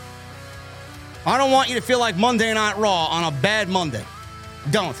 I don't want you to feel like Monday Night Raw on a bad Monday.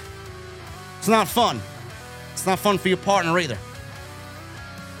 Don't. It's not fun. It's not fun for your partner either.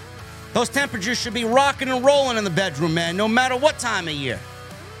 Those temperatures should be rocking and rolling in the bedroom, man, no matter what time of year.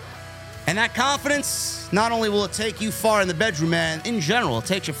 And that confidence, not only will it take you far in the bedroom, man, in general, it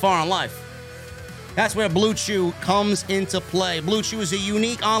takes you far in life. That's where Blue Chew comes into play. Blue Chew is a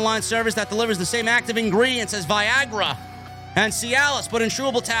unique online service that delivers the same active ingredients as Viagra and Cialis, but in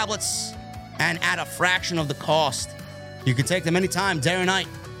chewable tablets and at a fraction of the cost. You can take them anytime, day or night.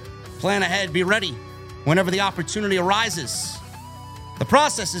 Plan ahead, be ready whenever the opportunity arises. The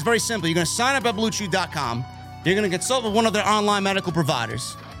process is very simple. You're going to sign up at BlueChew.com. You're going to consult with one of their online medical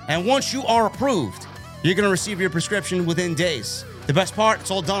providers. And once you are approved, you're going to receive your prescription within days. The best part,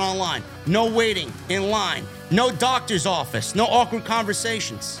 it's all done online. No waiting in line. No doctor's office. No awkward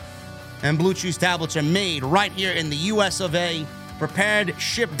conversations. And Blue Chew's tablets are made right here in the US of A, prepared,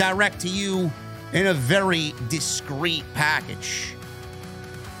 shipped direct to you in a very discreet package.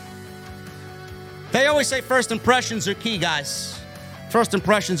 They always say first impressions are key, guys. First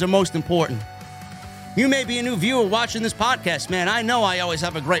impressions are most important. You may be a new viewer watching this podcast, man. I know I always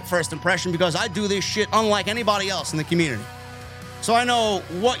have a great first impression because I do this shit unlike anybody else in the community. So I know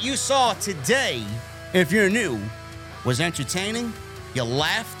what you saw today, if you're new, was entertaining. You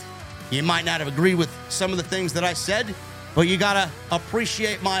laughed. You might not have agreed with some of the things that I said, but you gotta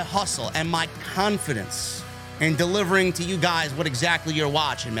appreciate my hustle and my confidence in delivering to you guys what exactly you're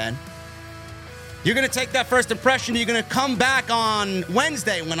watching, man. You're going to take that first impression, you're going to come back on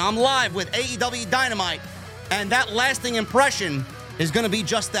Wednesday when I'm live with AEW Dynamite, and that lasting impression is going to be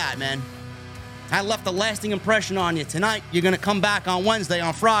just that, man. I left a lasting impression on you tonight. You're going to come back on Wednesday,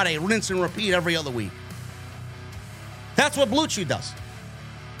 on Friday, rinse and repeat every other week. That's what Blue Chew does.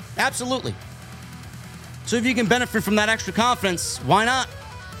 Absolutely. So if you can benefit from that extra confidence, why not?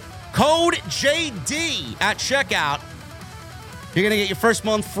 Code JD at checkout. You're going to get your first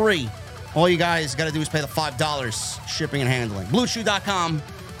month free. All you guys got to do is pay the $5 shipping and handling. BlueChew.com,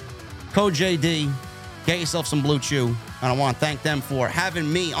 code JD. Get yourself some Blue Chew. And I want to thank them for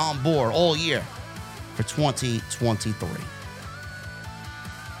having me on board all year for 2023.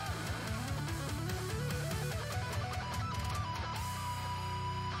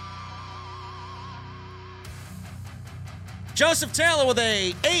 Joseph Taylor with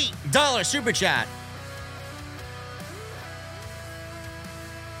a $8 super chat.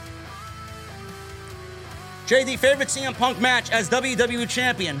 JD, favorite CM Punk match as WWE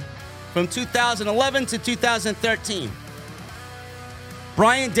Champion from 2011 to 2013.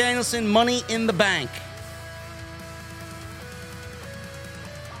 Bryan Danielson, Money in the Bank.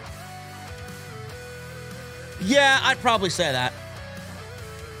 Yeah, I'd probably say that.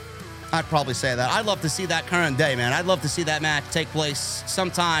 I'd love to see that current day, man. I'd love to see that match take place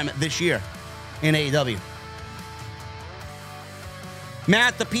sometime this year in AEW.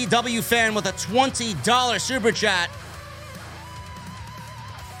 Matt, the PW fan, with a $20 super chat.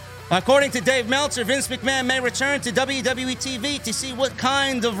 According to Dave Meltzer, Vince McMahon may return to WWE TV to see what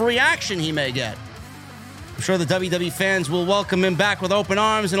kind of reaction he may get. I'm sure the WWE fans will welcome him back with open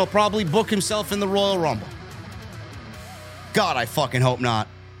arms, and he'll probably book himself in the Royal Rumble. God, I fucking hope not.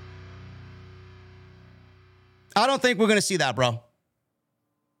 I don't think we're going to see that, bro.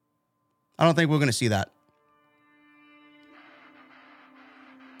 I don't think we're going to see that.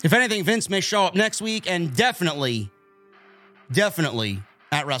 If anything, Vince may show up next week and definitely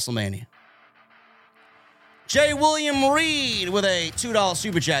at WrestleMania. J. William Reed with a $2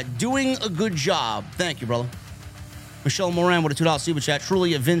 super chat. Doing a good job. Thank you, brother. Michelle Moran with a $2 super chat.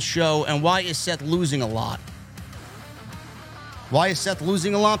 Truly a Vince show. And why is Seth losing a lot? Why is Seth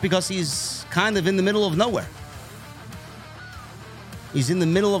losing a lot? Because he's kind of in the middle of nowhere. He's in the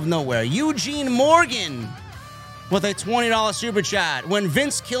middle of nowhere. Eugene Morgan with a $20 super chat. When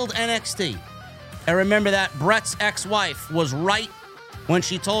Vince killed NXT, I remember that Brett's ex-wife was right when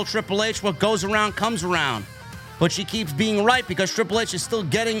she told Triple H what goes around comes around. But she keeps being right because Triple H is still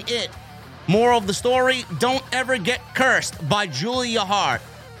getting it. Moral of the story, don't ever get cursed by Julia Hart.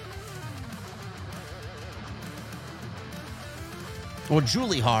 Or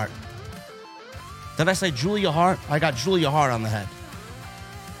Julie Hart. Did I say Julia Hart? I got Julia Hart on the head.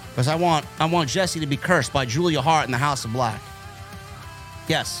 Because I want Jesse to be cursed by Julia Hart in the House of Black.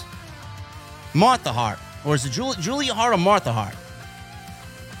 Yes. Martha Hart. Or is it Julia Hart or Martha Hart?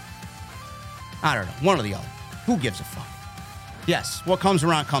 I don't know. One or the other. Who gives a fuck? Yes. What comes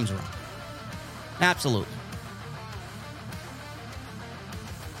around comes around. Absolutely.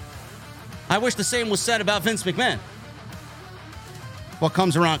 I wish the same was said about Vince McMahon. What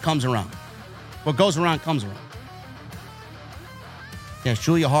comes around comes around. What goes around comes around. Yes,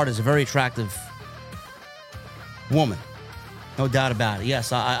 Julia Hart is a very attractive woman. No doubt about it.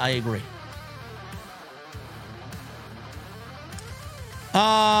 Yes, I agree.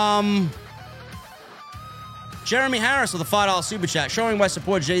 Jeremy Harris with a $5 super chat. Showing my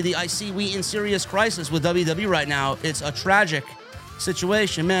support, JD. I see we in serious crisis with WWE right now. It's a tragic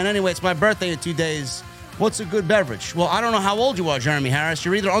situation. Man, anyway, it's my birthday in 2 days. What's a good beverage? Well, I don't know how old you are, Jeremy Harris.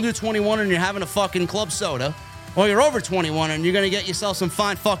 You're either under 21 and you're having a fucking club soda, or you're over 21 and you're going to get yourself some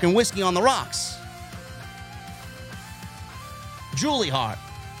fine fucking whiskey on the rocks. Julie Hart.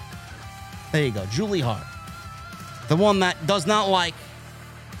 There you go, Julie Hart. The one that does not like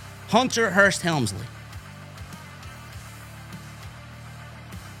Hunter Hearst Helmsley.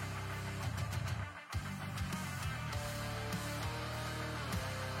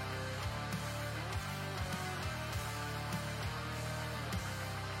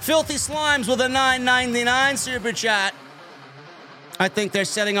 Filthy Slimes with a $9.99 super chat. I think they're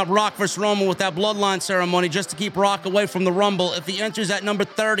setting up Rock vs. Roman with that bloodline ceremony just to keep Rock away from the Rumble. If he enters at number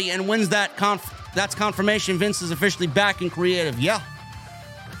 30 and wins that, that's confirmation Vince is officially back in creative. Yeah.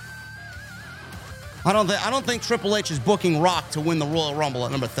 I don't think Triple H is booking Rock to win the Royal Rumble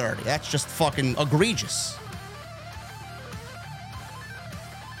at number 30. That's just fucking egregious.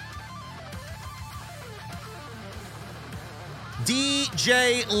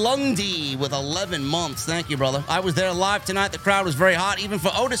 DJ Lundy with 11 months. Thank you, brother. I was there live tonight. The crowd was very hot, even for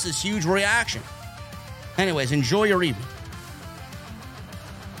Otis's huge reaction. Anyways, enjoy your evening.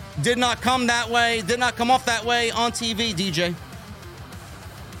 Did not come off that way on TV, DJ.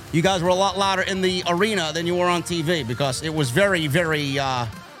 You guys were a lot louder in the arena than you were on TV because it was very, very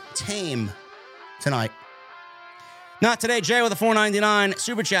tame tonight. Not today, Jay with a $4.99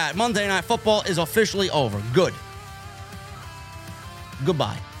 super chat. Monday Night Football is officially over. Good.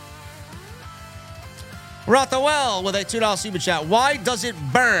 Goodbye. Rothwell with a $2 super chat. Why does it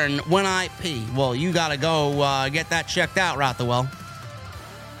burn when I pee? Well, you got to go get that checked out, Rothwell.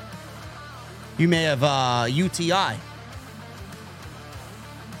 You may have UTI.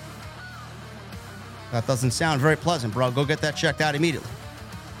 That doesn't sound very pleasant, bro. Go get that checked out immediately.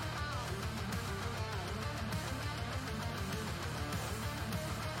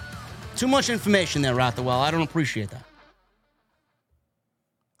 Too much information there, Rothwell. I don't appreciate that.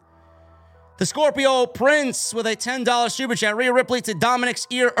 The Scorpio Prince with a $10 super chat. Rhea Ripley to Dominic's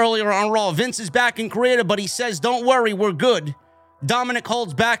ear earlier on Raw. Vince is back in creative, but he says, don't worry, we're good. Dominic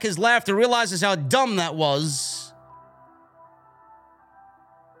holds back his laughter, realizes how dumb that was.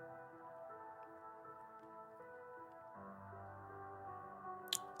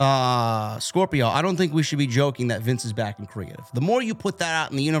 Scorpio, I don't think we should be joking that Vince is back in creative. The more you put that out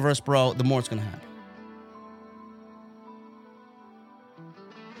in the universe, bro, the more it's going to happen.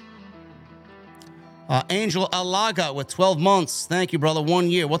 Angel Alaga with 12 months. Thank you, brother. 1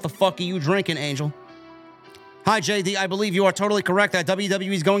 year. What the fuck are you drinking, Angel? Hi, JD. I believe you are totally correct that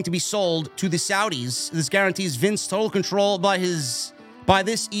WWE is going to be sold to the Saudis. This guarantees Vince total control by this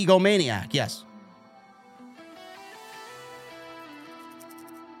egomaniac. Yes.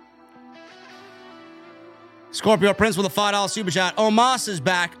 Scorpio Prince with a $5 super chat. Omos is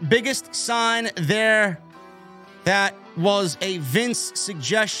back. Biggest sign there. That was a Vince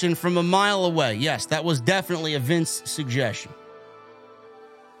suggestion from a mile away. Yes, that was definitely a Vince suggestion.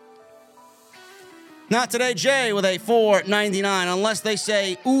 Not today, Jay with a $4.99. Unless they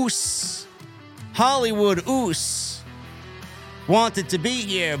say Oos, Hollywood Oos wanted to be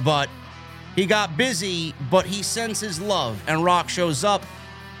here, but he got busy, but he sends his love. And Rock shows up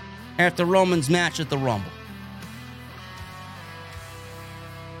after Roman's match at the Rumble.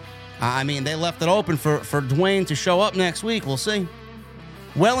 I mean, they left it open for Dwayne to show up next week. We'll see.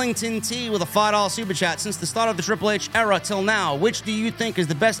 Wellington T with a $5 super chat. Since the start of the Triple H era till now, which do you think is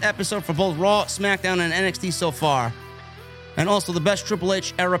the best episode for both Raw, SmackDown, and NXT so far? And also the best Triple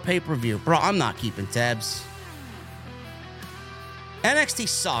H era pay-per-view. Bro, I'm not keeping tabs. NXT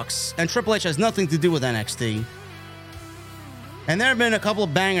sucks, and Triple H has nothing to do with NXT. And there have been a couple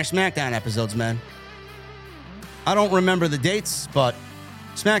of banger SmackDown episodes, man. I don't remember the dates, but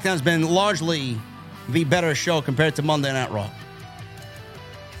SmackDown's been largely the better show compared to Monday Night Raw.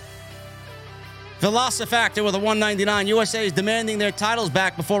 Velocifactor with a $1.99. USA is demanding their titles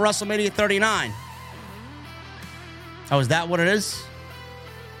back before WrestleMania 39. Oh, is that what it is?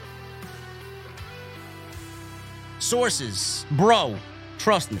 Sources. Bro,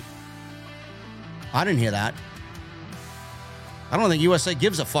 trust me. I didn't hear that. I don't think USA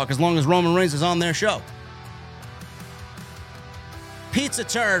gives a fuck as long as Roman Reigns is on their show. Pizza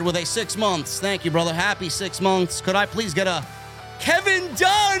Turd with a 6 months. Thank you, brother. Happy 6 months. Could I please get a Kevin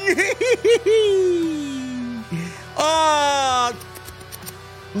Dunn?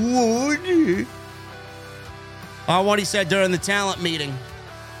 Wood. What he said during the talent meeting.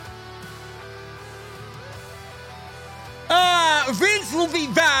 Vince will be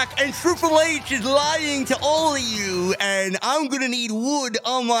back, and Triple H is lying to all of you, and I'm gonna need wood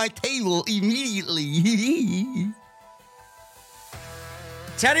on my table immediately.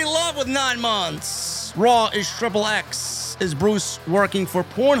 Teddy Love with 9 months. Raw is Triple X. Is Bruce working for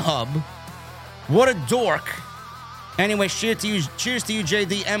Pornhub? What a dork. Anyway, cheers to you,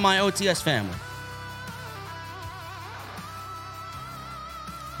 JD, and my OTS family.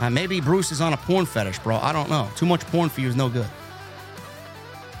 Maybe Bruce is on a porn fetish, bro. I don't know. Too much porn for you is no good.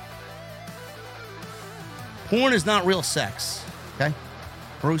 Porn is not real sex, okay?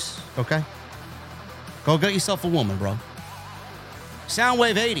 Bruce, okay? Go get yourself a woman, bro.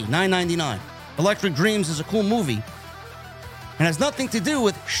 Soundwave 80, $9.99. Electric Dreams is a cool movie and has nothing to do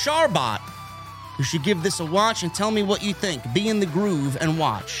with Charbot. You should give this a watch and tell me what you think. Be in the groove and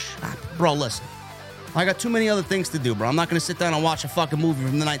watch. Bro, listen. I got too many other things to do, bro. I'm not going to sit down and watch a fucking movie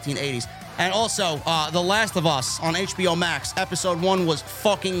from the 1980s. And also, The Last of Us on HBO Max, episode 1 was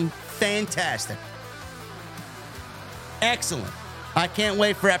fucking fantastic. Excellent. I can't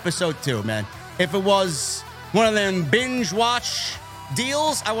wait for episode 2, man. If it was one of them binge watch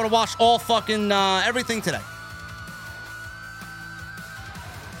deals, I would have watched all fucking everything today.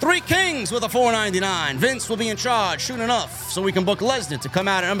 Three Kings with a $4.99. Vince will be in charge soon enough so we can book Lesnar to come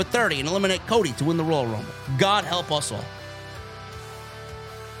out at number 30 and eliminate Cody to win the Royal Rumble. God help us all.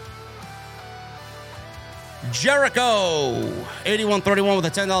 Jericho, 8131 with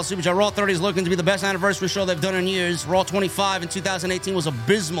a $10 super chat. Raw 30 is looking to be the best anniversary show they've done in years. Raw 25 in 2018 was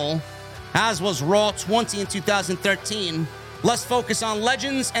abysmal, as was Raw 20 in 2013. Let's focus on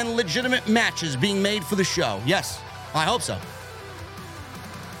legends and legitimate matches being made for the show. Yes, I hope so.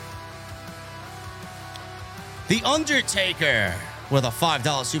 The Undertaker with a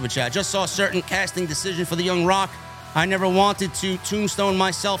 $5 super chat. Just saw a certain casting decision for the Young Rock. I never wanted to tombstone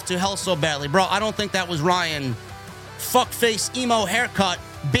myself to hell so badly. Bro, I don't think that was Ryan. Fuckface emo haircut,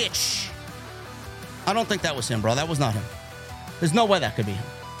 bitch. I don't think that was him, bro. That was not him. There's no way that could be him.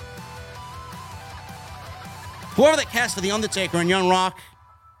 Whoever they cast for The Undertaker and Young Rock,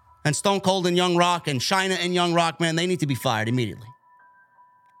 and Stone Cold and Young Rock, and Chyna and Young Rock, man, they need to be fired immediately.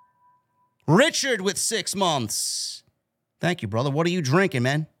 Richard with 6 months. Thank you, brother. What are you drinking,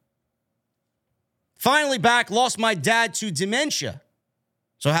 man? Finally back. Lost my dad to dementia,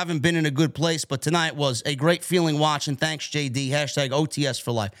 so haven't been in a good place, but tonight was a great feeling watching. Thanks, JD. Hashtag OTS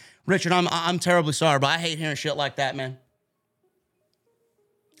for life. Richard, I'm terribly sorry, but I hate hearing shit like that, man.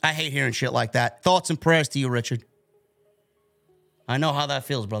 I hate hearing shit like that. Thoughts and prayers to you, Richard. I know how that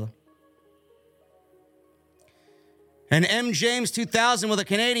feels, brother. And M. James 2000 with a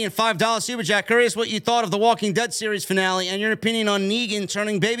Canadian $5 super chat. Curious what you thought of the Walking Dead series finale and your opinion on Negan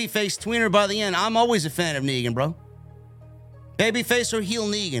turning babyface tweener by the end. I'm always a fan of Negan, bro. Babyface or heel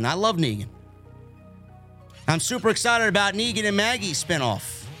Negan. I love Negan. I'm super excited about Negan and Maggie's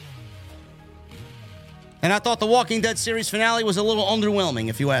spinoff. And I thought the Walking Dead series finale was a little underwhelming,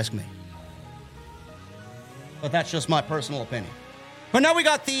 if you ask me. But that's just my personal opinion. But now we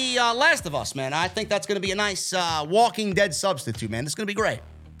got The Last of Us, man. I think that's going to be a nice Walking Dead substitute, man. It's going to be great.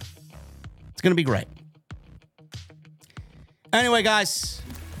 It's going to be great. Anyway, guys,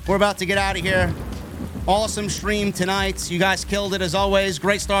 we're about to get out of here. Awesome stream tonight. You guys killed it as always.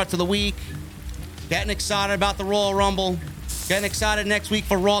 Great start to the week. Getting excited about the Royal Rumble. Getting excited next week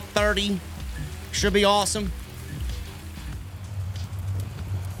for Raw 30. Should be awesome.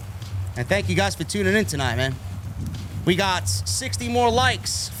 And thank you guys for tuning in tonight, man. We got 60 more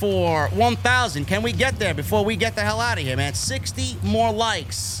likes for 1,000. Can we get there before we get the hell out of here, man? 60 more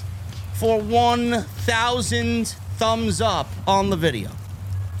likes for 1,000 thumbs up on the video.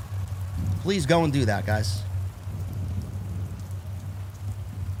 Please go and do that, guys.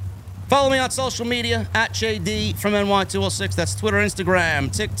 Follow me on social media at JD from NY206. That's Twitter, Instagram,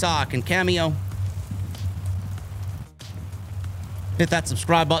 TikTok, and Cameo. Hit that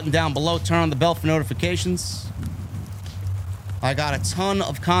subscribe button down below. Turn on the bell for notifications. I got a ton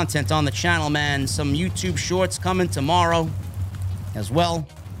of content on the channel, man. Some YouTube shorts coming tomorrow as well.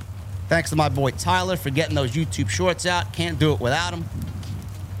 Thanks to my boy Tyler for getting those YouTube shorts out. Can't do it without him.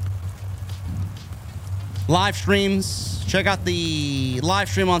 Live streams. Check out the live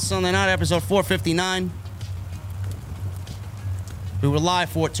stream on Sunday night, episode 459. We were live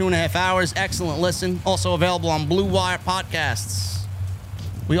for 2.5 hours. Excellent listen. Also available on Blue Wire Podcasts.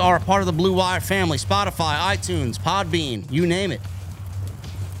 We are a part of the Blue Wire family. Spotify, iTunes, Podbean, you name it.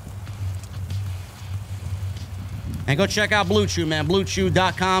 And go check out Blue Chew, man.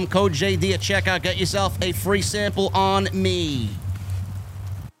 BlueChew.com. Code JD at checkout. Get yourself a free sample on me.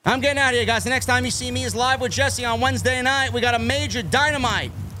 I'm getting out of here, guys. The next time you see me is live with Jesse on Wednesday night. We got a major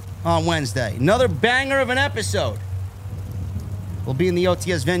Dynamite on Wednesday. Another banger of an episode. We'll be in the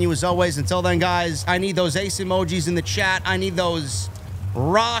OTS venue as always. Until then, guys, I need those ace emojis in the chat. I need those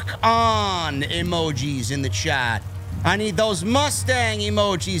rock on emojis in the chat. I need those Mustang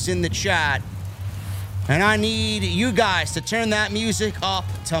emojis in the chat. And I need you guys to turn that music up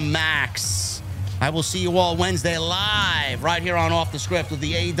to max. I will see you all Wednesday live right here on Off the Script with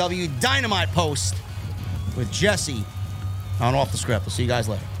the AEW Dynamite post with Jesse on Off the Script. We'll see you guys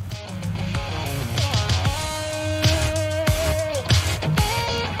later.